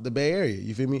about the Bay Area.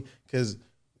 You feel me? Because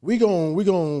we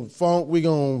gon' funk, we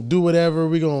gon' do whatever,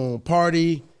 we gon'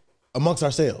 party amongst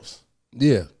ourselves.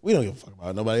 Yeah. We don't give a fuck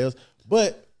about nobody else.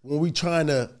 But when we trying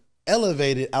to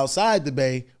elevate it outside the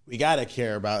Bay, we gotta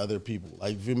care about other people.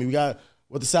 Like, you feel me? We got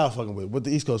what the South fucking with, what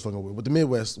the East Coast fucking with, what the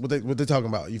Midwest, what they talking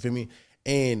about. You feel me?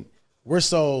 And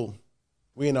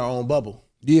we in our own bubble.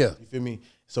 Yeah. You feel me?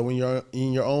 So when you're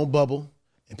in your own bubble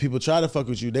and people try to fuck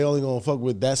with you, they only gonna fuck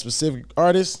with that specific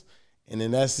artist, and then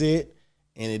that's it.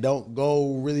 And it don't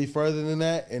go really further than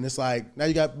that. And it's like, now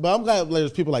you got, but I'm glad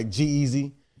there's people like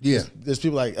G-Eazy. Yeah. There's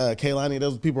people like Kehlani.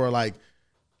 Those people are like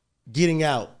getting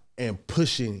out and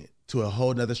pushing it to a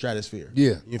whole nother stratosphere.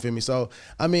 Yeah. You feel me? So,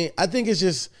 I mean, I think it's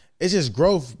just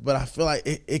growth, but I feel like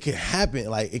it can happen.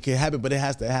 Like, it can happen, but it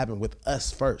has to happen with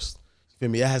us first. You feel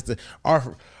me? It has to,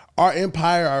 our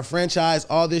empire, our franchise,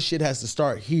 all this shit has to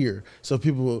start here. So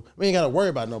we ain't got to worry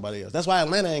about nobody else. That's why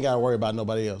Atlanta ain't got to worry about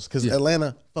nobody else. Because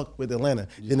Atlanta fucked with Atlanta.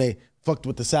 Then they fucked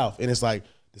with the South. And it's like,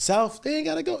 the South, they ain't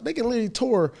got to go. They can literally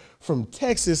tour from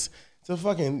Texas to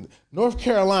fucking North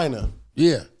Carolina.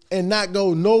 Yeah. And not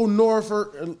go no north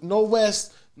or no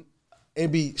west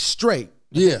and be straight.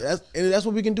 Yeah. That's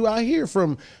what we can do out here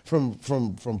from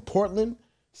Portland,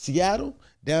 Seattle,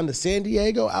 down to San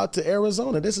Diego, out to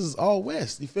Arizona. This is all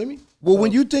West. You feel me? Well,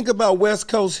 when you think about West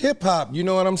Coast hip hop, you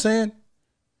know what I'm saying?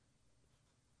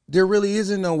 There really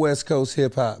isn't no West Coast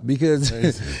hip hop because,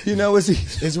 you know,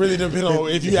 it's really depending on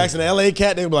if you ask an LA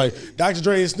cat, they be like, Dr.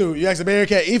 Dre and Snoop. You ask a Bay Area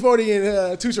cat,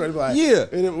 E40 and Too Short, they be like, yeah.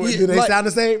 Do they sound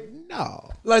the same? No.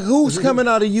 Like, who's coming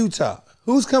out of Utah?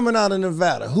 Who's coming out of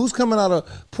Nevada? Who's coming out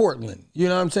of Portland? You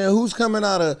know what I'm saying? Who's coming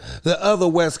out of the other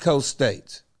West Coast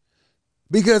states?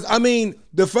 Because, I mean,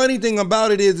 the funny thing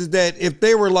about it is that if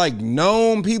they were like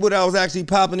known people that was actually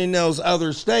popping in those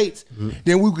other states,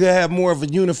 then we could have more of a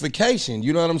unification.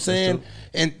 You know what I'm saying?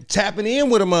 And tapping in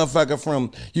with a motherfucker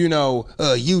from, you know,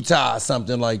 Utah or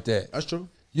something like that. That's true.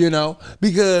 You know,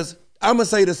 because I'm going to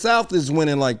say the South is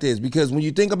winning like this. Because when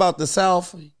you think about the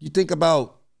South, you think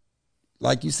about,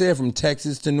 like you said, from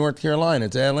Texas to North Carolina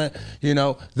to Atlanta, you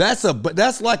know, that's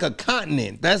like a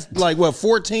continent. That's like, what,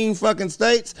 14 fucking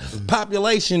states?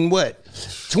 Population, what,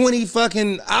 20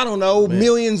 fucking, I don't know,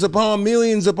 millions upon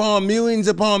millions upon millions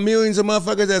upon millions of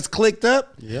motherfuckers that's clicked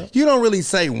up? Yeah. You don't really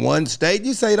say one state.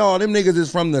 You say, oh, them niggas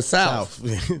is from the South.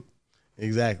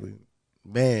 Exactly.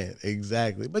 Man,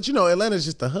 exactly. But, you know, Atlanta's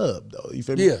just the hub, though. You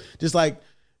feel me? Yeah. Just like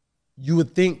you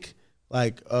would think,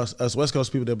 like us West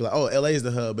Coast people, they'll be like, oh, LA is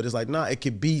the hub. But it's like, nah, it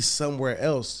could be somewhere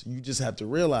else. You just have to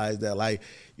realize that, like,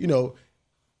 you know,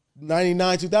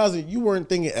 99, 2000, you weren't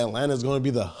thinking Atlanta's going to be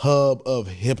the hub of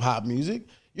hip hop music.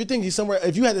 You're thinking somewhere,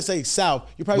 if you had to say South,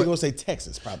 you're probably going to say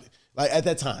Texas, probably. Like at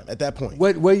that time, at that point.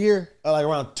 What year? Like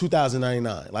around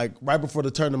 2099, like right before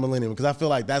the turn of millennium. Because I feel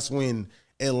like that's when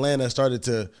Atlanta started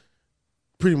to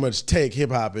pretty much take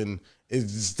hip hop and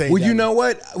stay. Well, you know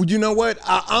what?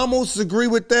 I almost agree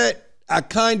with that. I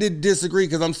kind of disagree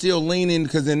because I'm still leaning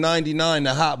because in 99,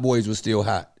 the Hot Boys was still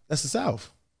hot. That's the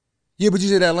South. Yeah, but you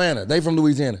said Atlanta. They from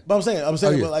Louisiana. But I'm saying, I'm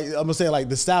saying like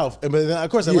the South. But then, of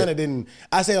course, Atlanta didn't.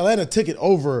 I say Atlanta took it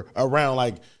over around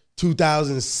like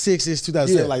 2006-ish,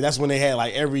 2007. Like that's when they had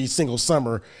like every single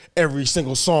summer, every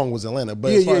single song was Atlanta.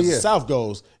 But as far as the South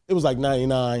goes, it was like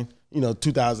 99,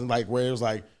 2000, like where it was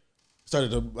like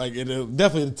started to like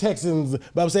definitely the Texans.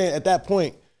 But I'm saying at that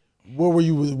point, where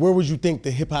would you think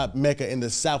the hip hop mecca in the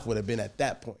South would have been at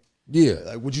that point? Yeah.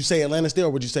 Like, would you say Atlanta still,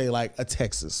 or would you say like a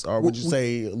Texas, or would you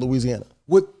say Louisiana?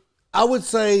 I would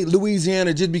say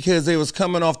Louisiana just because they was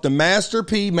coming off the Master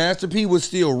P. Master P was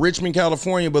still Richmond,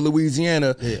 California, but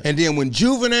Louisiana. Yeah. And then when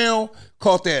Juvenile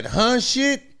caught that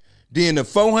shit, then the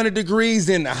 400 Degrees,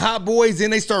 then the Hot Boys,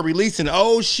 then they start releasing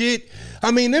old shit.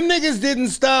 I mean, them niggas didn't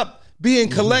stop being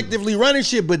collectively running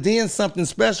shit, but then something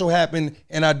special happened,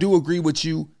 and I do agree with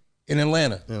you in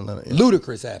Atlanta.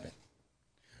 Ludacris happened.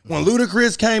 When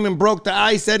Ludacris came and broke the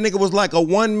ice, that nigga was like a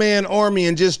one-man army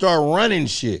and just started running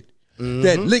shit.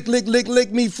 That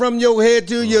lick me from your head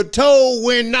to your toe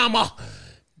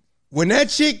when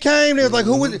that shit came, they was like,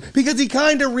 who was it? Because he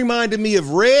kind of reminded me of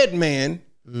Redman,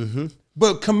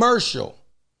 but commercial.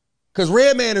 Because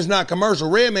Redman is not commercial.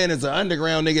 Redman is an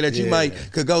underground nigga that you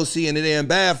could go see in the damn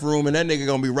bathroom, and that nigga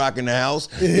gonna be rocking the house.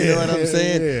 You know what I'm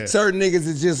saying? Yeah. Certain niggas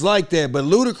is just like that. But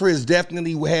Ludacris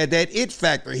definitely had that it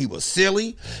factor. He was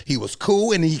silly, he was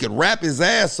cool, and he could rap his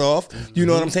ass off. You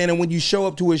know what I'm saying? And when you show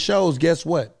up to his shows, guess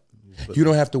what? You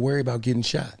don't have to worry about getting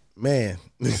shot. Man,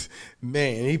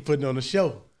 he putting on a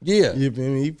show. Yeah. You feel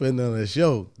me? He putting on a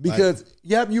show. Because,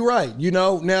 yep, you're right. You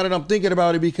know, now that I'm thinking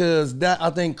about it, because I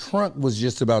think Crunk was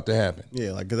just about to happen.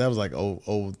 Yeah, like, because that was like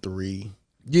 03.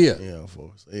 Yeah. Yeah,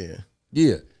 yeah.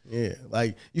 Yeah. Yeah.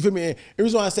 Like, you feel me? The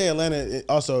reason why I say Atlanta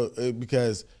also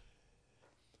because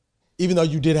even though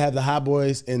you did have the Hot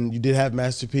Boys and you did have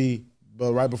Master P,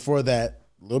 but right before that,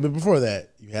 a little bit before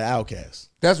that, you had Outkast.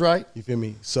 That's right. You feel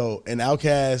me? So, and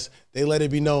Outkast, they let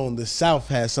it be known the South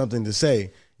has something to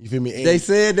say. You feel me? And they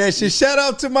said that shit. Shout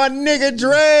out to my nigga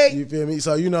Dre. You feel me?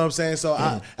 So you know what I'm saying? So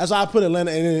that's why I put Atlanta,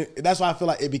 and that's why I feel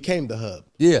like it became the hub.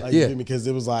 Yeah, like, you feel me? Because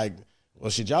it was like, well,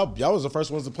 shit, y'all was the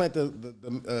first ones to plant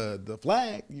the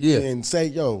flag. And say,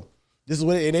 yo, this is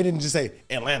what it, and they didn't just say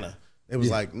Atlanta. It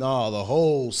was like, no, the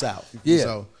whole South. Yeah.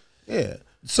 So yeah.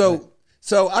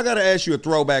 So I gotta ask you a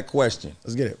throwback question.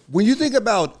 Let's get it. When you think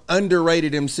about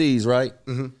underrated MCs, right?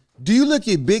 Do you look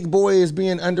at Big Boy as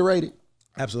being underrated?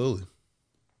 Absolutely.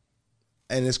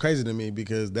 And it's crazy to me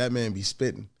because that man be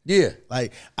spitting. Yeah.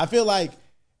 Like, I feel like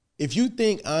if you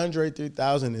think Andre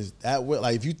 3000 is that way,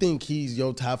 like if you think he's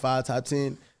your top 5, top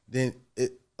 10, then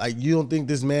like you don't think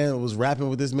this man was rapping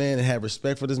with this man and had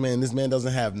respect for this man, and this man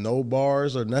doesn't have no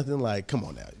bars or nothing, like, come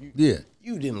on now. You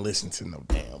didn't listen to no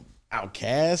damn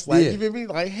Outkast. Like, you feel me?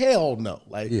 Like, hell no.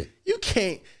 Like, you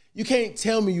can't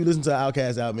tell me you listen to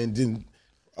Outkast album and didn't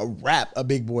rap a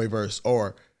Big Boy verse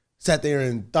or sat there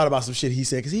and thought about some shit he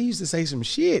said, because he used to say some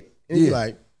shit. And you're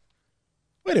like,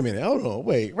 wait a minute, hold on,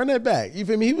 wait, run that back. You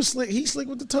feel me? He was slick. He's slick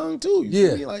with the tongue too. You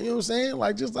feel me? Like, you know what I'm saying?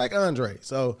 Like, just like Andre.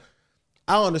 So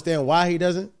I don't understand why he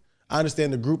doesn't. I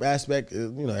understand the group aspect. You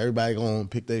know, everybody gonna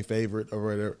pick their favorite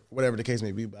or whatever the case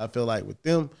may be. But I feel like with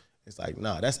them, it's like,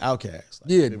 nah, that's Outkast. Like,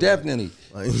 yeah, definitely.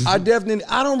 Like, I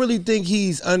don't really think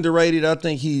he's underrated. I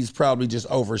think he's probably just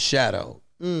overshadowed.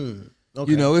 Okay.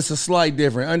 You know, it's a slight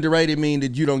difference. Underrated mean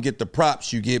that you don't get the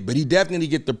props you get, but he definitely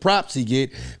get the props he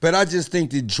get. But I just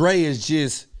think that Dre is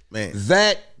just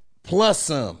that plus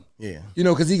some. Yeah. You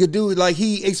know, because he could do it, like,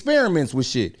 he experiments with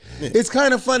shit. Yeah. It's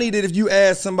kind of funny that if you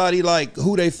ask somebody like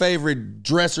who their favorite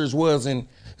dressers was and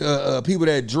people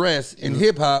that dress in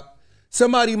hip hop,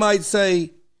 somebody might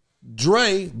say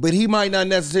Dre, but he might not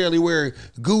necessarily wear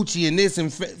Gucci and this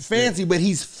and fancy, but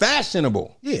he's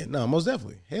fashionable. Yeah, no, most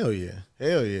definitely. Hell yeah.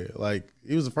 Hell yeah. Like,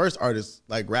 he was the first artist,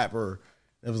 like, rapper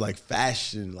that was like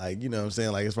fashion, like, you know what I'm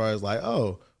saying? Like, as far as like,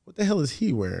 oh, what the hell is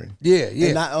he wearing? Yeah, yeah.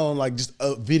 And not on like just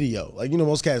a video. Like, you know,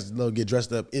 most cats get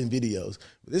dressed up in videos.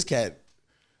 But this cat,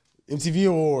 MTV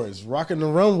Awards, rocking the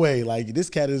runway. Like, this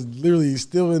cat is literally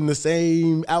still in the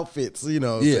same outfits, you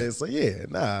know what I'm saying? So yeah,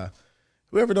 nah.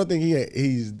 Whoever don't think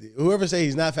whoever say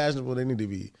he's not fashionable, they need to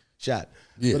be shot.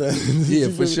 Yeah, but, yeah,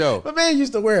 for sure. But man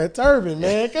used to wear a turban,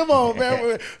 man. Come on,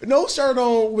 man. No shirt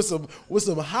on with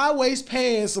some high waist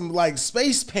pants, some like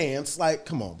space pants. Like,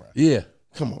 come on, bro. Yeah.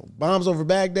 Come on. Bombs over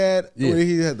Baghdad. Yeah. Where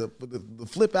he had the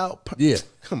flip out. Yeah.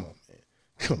 Come on, man.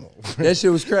 Come on, bro. That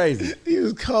shit was crazy. He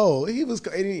was cold. He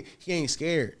ain't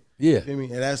scared. Yeah. You know what I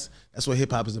mean? And that's what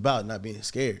hip hop is about, not being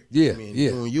scared. Yeah. I mean,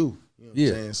 yeah. doing you. You know what I'm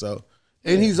saying? So.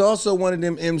 And he's also one of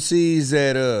them MCs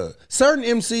that certain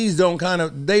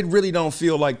MCs they really don't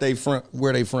feel like they from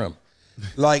where they from.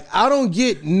 Like, I don't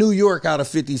get New York out of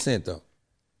 50 Cent though.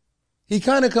 He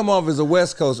kind of come off as a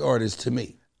West Coast artist to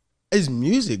me. His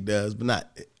music does, but not.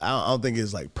 I don't think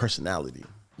it's like personality.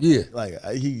 Yeah, like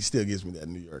he still gives me that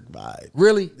New York vibe.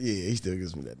 Really? Yeah, he still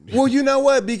gives me that. New York. Well, you know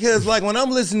what? Because like when I'm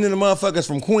listening to motherfuckers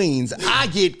from Queens, I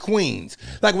get Queens.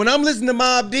 Like when I'm listening to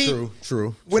Mobb Deep,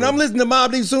 true. When I'm listening to Mobb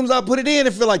Deep, as soon as I put it in,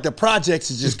 it feel like the projects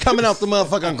is just coming off the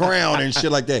motherfucking ground and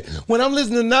shit like that. When I'm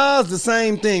listening to Nas, the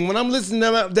same thing. When I'm listening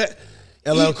to that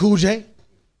LL Cool J.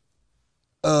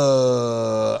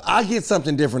 I get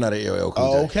something different out of LL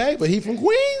Cool J. Okay, but he from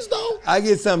Queens though. I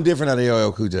get something different out of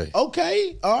LL Cool J.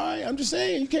 Okay, all right. I'm just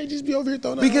saying you can't just be over here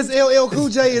throwing. Because LL Cool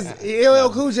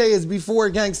J is before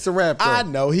gangster rap. Though. I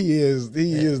know he is.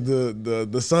 He is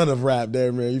the son of rap,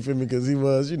 there, man. You feel me? Because he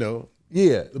was, the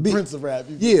prince of rap.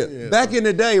 Back in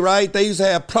the day, right? They used to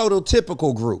have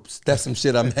prototypical groups. That's some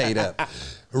shit I made up.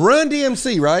 Run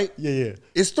DMC, right? Yeah.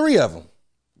 It's 3 of them.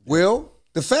 Well,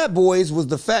 the Fat Boys was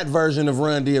the fat version of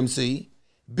Run DMC.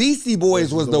 Beastie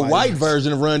Boys was the white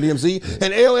version of Run DMC,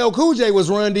 and LL Cool J was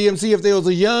Run DMC if there was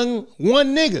a young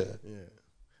one nigga. Yeah,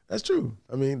 that's true.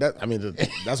 I mean,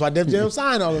 that's why Def Jam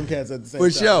signed all them cats at the same For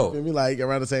time. sure. You feel me? Like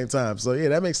around the same time. So yeah,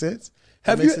 that makes sense.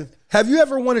 Have you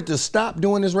ever wanted to stop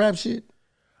doing this rap shit?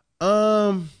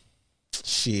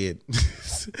 Shit.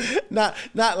 not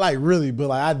like really, but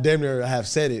like I damn near have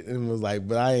said it and was like,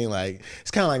 but I ain't like,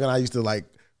 it's kind of like when I used to like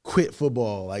quit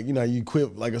football. Like, you know, you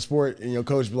quit like a sport and your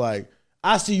coach be like,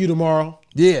 I see you tomorrow.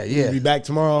 Yeah. You'll be back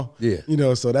tomorrow. Yeah. You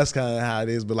know, so that's kind of how it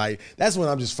is. But like, that's when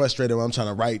I'm just frustrated when I'm trying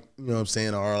to write, you know what I'm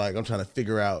saying? Or like I'm trying to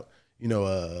figure out, you know,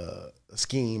 a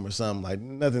scheme or something. Like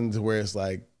nothing to where it's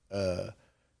like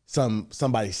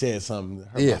somebody said something that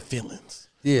hurt my feelings.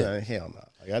 Yeah. Hell no.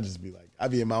 Like I just be like, I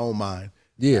be in my own mind.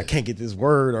 Yeah. I can't get this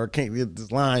word or can't get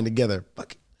this line together.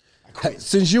 Fuck it. I quit.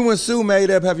 Since you and Sue made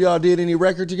up, have y'all did any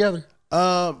record together?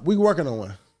 We working on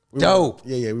one. Dope.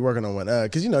 Yeah, we working on one.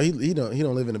 Cause you know he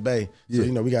don't live in the Bay, so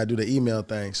you know we gotta do the email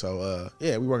thing. So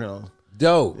yeah, we working on.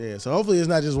 Dope. Yeah, so hopefully it's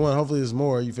not just one. Hopefully it's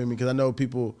more. You feel me? Because I know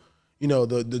people, you know,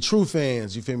 the true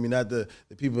fans. You feel me? Not the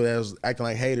people that was acting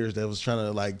like haters that was trying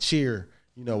to like cheer.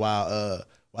 You know, while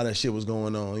that shit was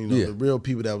going on. You know, the real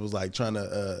people that was like trying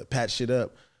to patch shit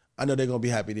up. I know they're gonna be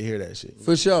happy to hear that shit.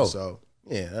 For sure. So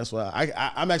yeah, that's why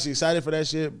I'm actually excited for that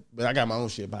shit. But I got my own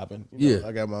shit popping. You know,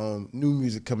 I got my own new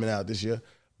music coming out this year.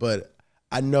 But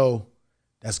I know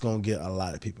that's gonna get a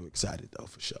lot of people excited though,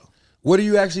 for sure. What are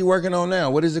you actually working on now?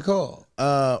 What is it called?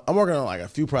 I'm working on like a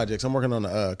few projects. I'm working on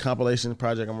a compilation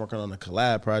project. I'm working on a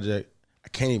collab project. I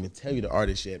can't even tell you the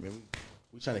artist yet, man.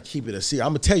 We're trying to keep it a secret.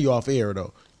 I'm gonna tell you off air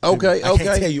though. Okay, I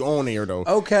can't tell you on air though.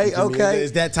 Okay.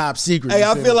 It's that top secret. Hey,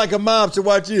 I feel like a mom to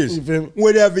watch this. You feel me?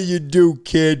 Whatever you do,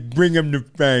 kid, bring him to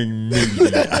fame.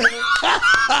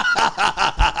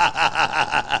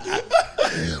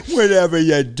 Whatever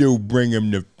you do, bring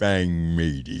him to Fang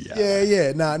Media.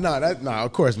 Yeah. Nah,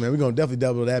 of course, man. We're gonna definitely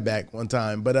double that back one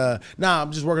time. But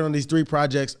I'm just working on these 3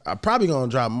 projects. I'm probably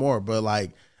gonna drop more, but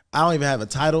like I don't even have a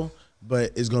title,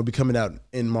 but it's gonna be coming out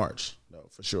in March, no,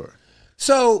 for sure.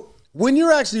 So when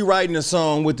you're actually writing a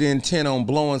song with the intent on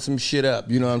blowing some shit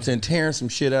up, you know what I'm saying, tearing some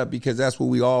shit up, because that's what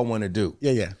we all want to do.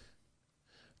 Yeah.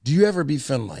 Do you ever be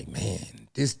feeling like, man,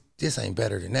 this ain't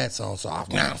better than that song, so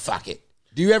nah, fuck it?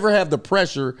 Do you ever have the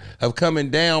pressure of coming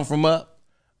down from up?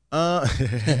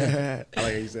 I like how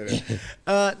you said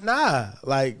that. Nah,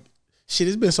 like shit,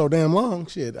 it's been so damn long.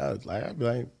 Shit, I'd be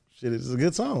like, shit, it's a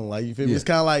good song. Like, you feel me? It's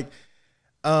kind of like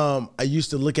I used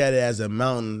to look at it as a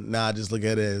mountain. Now I just look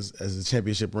at it as a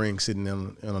championship ring sitting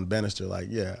on the banister. Like,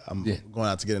 I'm going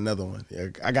out to get another one. Yeah,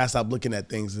 I gotta stop looking at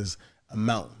things as a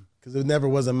mountain, because it never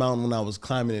was a mountain when I was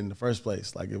climbing it in the first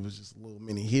place. Like, it was just a little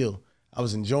mini hill. I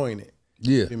was enjoying it.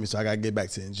 Yeah. Feel me? So I gotta get back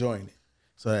to enjoying it.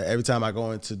 So that every time I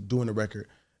go into doing a record,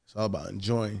 it's all about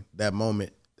enjoying that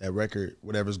moment, that record,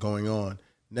 whatever's going on.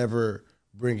 Never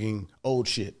bringing old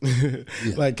shit.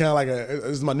 Like, kind of like this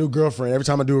is my new girlfriend. Every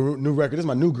time I do a new record, this is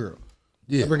my new girl.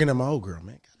 Yeah. I'm bringing in my old girl,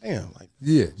 man. Goddamn. Like,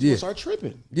 yeah. Start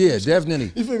tripping. Yeah,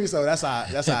 definitely. You feel me? So that's how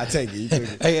I take it. You feel me?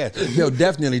 Hey, yo,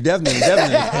 definitely.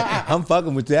 I'm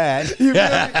fucking with that. You feel me?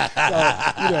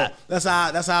 So, you know,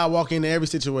 that's how I walk into every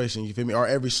situation, you feel me? Or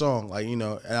every song. Like, you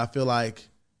know, and I feel like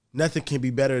nothing can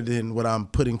be better than what I'm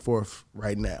putting forth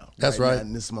right now. That's right. Now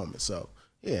in this moment. So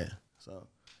yeah. So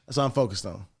that's what I'm focused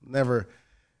on. Never.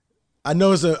 I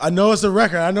know it's a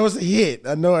record. I know it's a hit.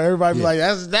 I know everybody be like,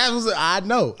 I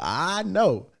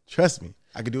know. Trust me.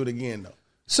 I could do it again though.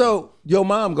 So your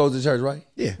mom goes to church, right?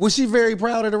 Yeah. Was she very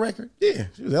proud of the record? Yeah,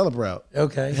 she was hella proud.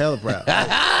 Okay. Hella proud.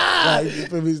 Like, you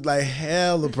feel me? Like,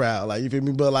 hella proud. Like, you feel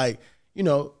me? But like, you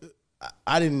know,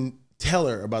 I didn't tell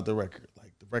her about the record.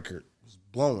 Like, the record was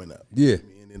blowing up. Yeah.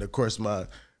 And then of course my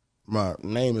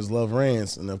name is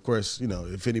LoveRance, and of course, you know,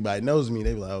 if anybody knows me,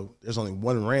 they be like, oh, there's only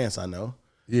one Rance I know.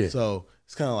 Yeah. So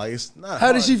it's kind of like, it's not.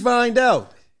 How did she find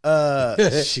out?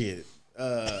 Shit.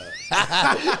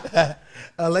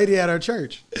 A lady at her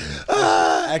church.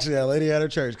 Actually, a lady at her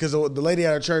church, because the lady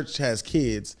at her church has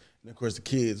kids, and of course the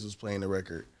kids was playing the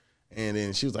record, and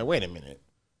then she was like, "Wait a minute,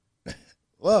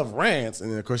 LoveRance,"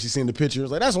 and then of course she seen the picture,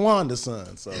 was like, "That's Wanda's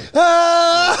son." So,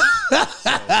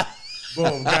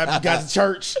 boom, got the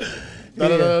church.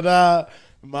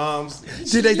 Moms.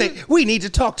 Did they say, "We need to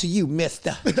talk to you,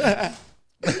 mister"?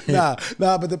 Nah,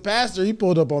 but the pastor, he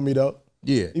pulled up on me though.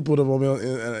 Yeah. He pulled up on me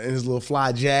in his little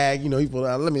fly Jag. You know, he pulled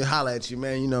out, let me holler at you,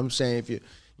 man. You know what I'm saying? If you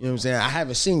know what I'm saying? I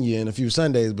haven't seen you in a few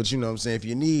Sundays, but you know what I'm saying? If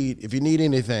you need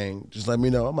anything, just let me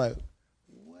know. I'm like,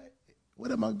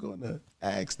 what am I going to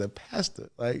ask the pastor?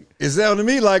 Like, it sounded to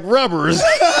me like rubbers.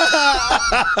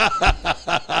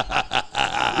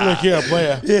 Look here,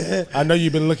 player. Yeah. I know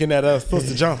you've been looking at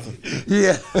Sister Johnson.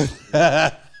 Yeah.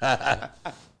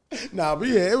 Nah, but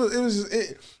yeah, it was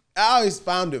just, I always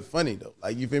found it funny though.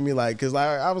 Like, you feel me? Like, cause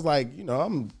I was like, you know,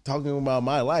 I'm talking about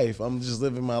my life. I'm just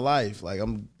living my life. Like,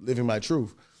 I'm living my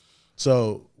truth.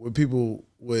 So when people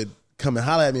would come and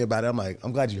holler at me about it, I'm like,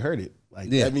 I'm glad you heard it. Like,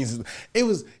 that means it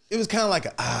was kind of like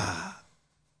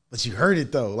but you heard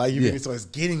it though. Like, you feel me? So it's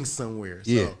getting somewhere.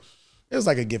 So it was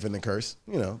like a gift and a curse,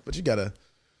 you know. But you gotta,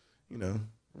 you know,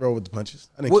 roll with the punches.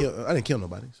 I didn't kill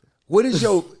nobody. So. What is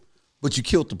your? But you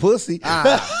killed the pussy.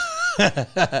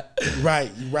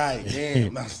 Right.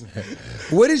 Damn.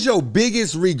 What is your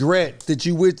biggest regret that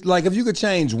you wish, like if you could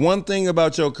change one thing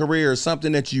about your career or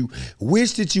something that you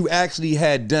wish that you actually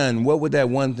had done, what would that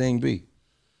one thing be?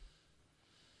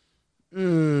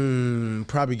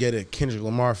 Probably get a Kendrick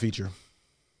Lamar feature.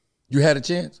 You had a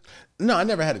chance? No, I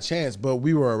never had a chance, but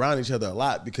we were around each other a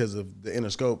lot because of the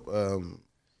Interscope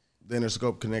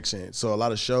connection. So a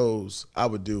lot of shows I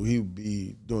would do, he would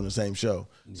be doing the same show.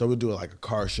 So we'd do like a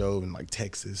car show in like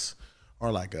Texas,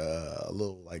 or like a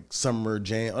little like summer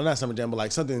jam, or not summer jam, but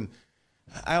like something,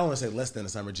 I don't want to say less than a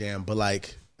summer jam, but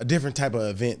like a different type of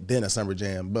event than a summer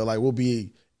jam. But like we'll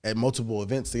be at multiple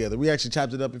events together. We actually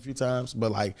chopped it up a few times,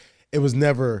 but like it was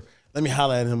never, let me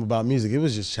holler at him about music. It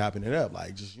was just chopping it up,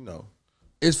 like just, you know.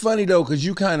 It's funny though, because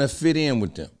you kind of fit in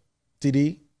with them.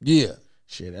 TD? Yeah.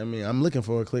 Shit, I mean, I'm looking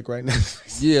for a click right now.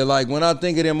 Yeah, like when I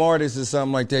think of them artists or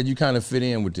something like that, you kind of fit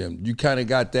in with them. You kind of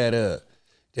got that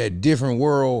that different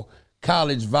world,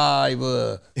 college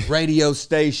vibe, radio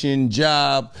station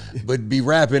job, but be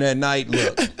rapping at night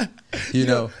look. You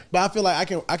know? But I feel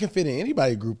like I can fit in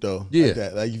anybody group though. Yeah. Like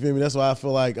that. Like, you feel me? That's why I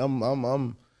feel like I'm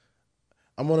one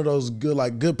of those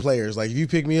good players. Like, if you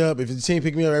pick me up, if the team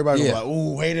pick me up, everybody goes like,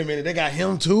 "Ooh, wait a minute, they got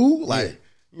him too?" Like,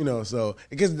 you know, so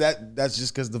because that's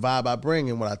just because the vibe I bring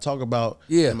and what I talk about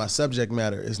in my subject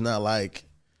matter. It's not like,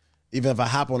 even if I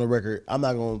hop on a record, I'm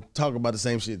not gonna talk about the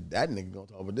same shit that nigga gonna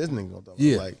talk about, this nigga gonna talk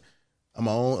about. Like, I'm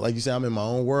my own, like you said, I'm in my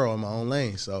own world, in my own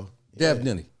lane. So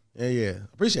definitely. Yeah.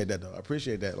 Appreciate that though. I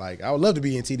appreciate that. Like, I would love to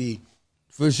be in TD.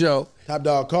 For sure. Top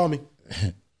dog, call me.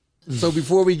 So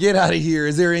before we get out of here,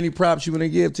 is there any props you want to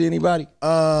give to anybody?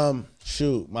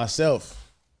 Shoot, myself.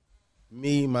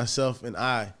 Me, myself, and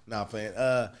I. Nah, playing.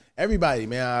 Everybody,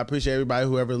 man. I appreciate everybody,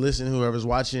 whoever listening, whoever's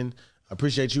watching. I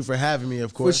appreciate you for having me,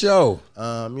 of course. For sure.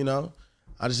 You know,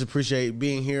 I just appreciate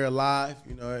being here alive.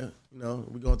 You know,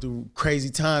 we're going through crazy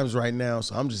times right now,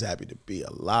 so I'm just happy to be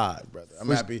alive, brother. I'm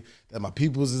happy that my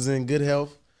peoples is in good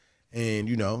health, and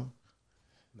you know,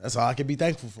 that's all I can be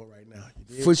thankful for right now.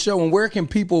 For sure. And where can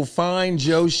people find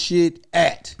your shit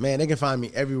at? Man, they can find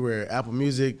me everywhere. Apple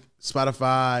Music,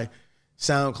 Spotify,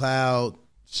 SoundCloud,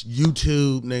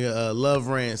 YouTube, nigga,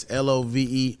 LoveRance,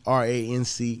 LoveRance,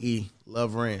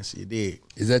 LoveRance, you dig?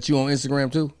 Is that you on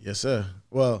Instagram too? Yes, sir.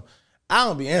 Well, I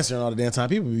don't be answering all the damn time.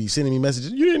 People be sending me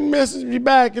messages. You didn't message me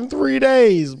back in 3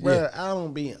 days, bro. I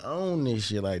don't be on this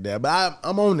shit like that. But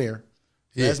I'm on there.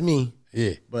 That's me.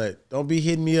 Yeah. But don't be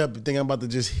hitting me up and think I'm about to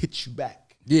just hit you back.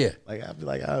 Yeah. Like, I feel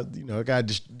like I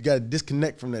gotta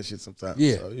disconnect from that shit sometimes.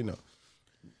 Yeah. So, you know.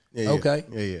 Okay.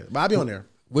 Yeah. But I'll be on there.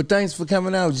 Well, thanks for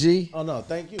coming out, G. Oh, no.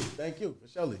 Thank you.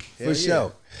 For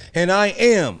sure. And I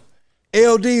am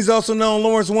L-Deez, also known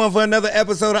Lawrence One, for another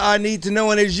episode of I Need to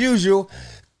Know. And as usual,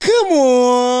 come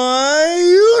on,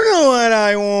 you know what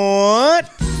I want.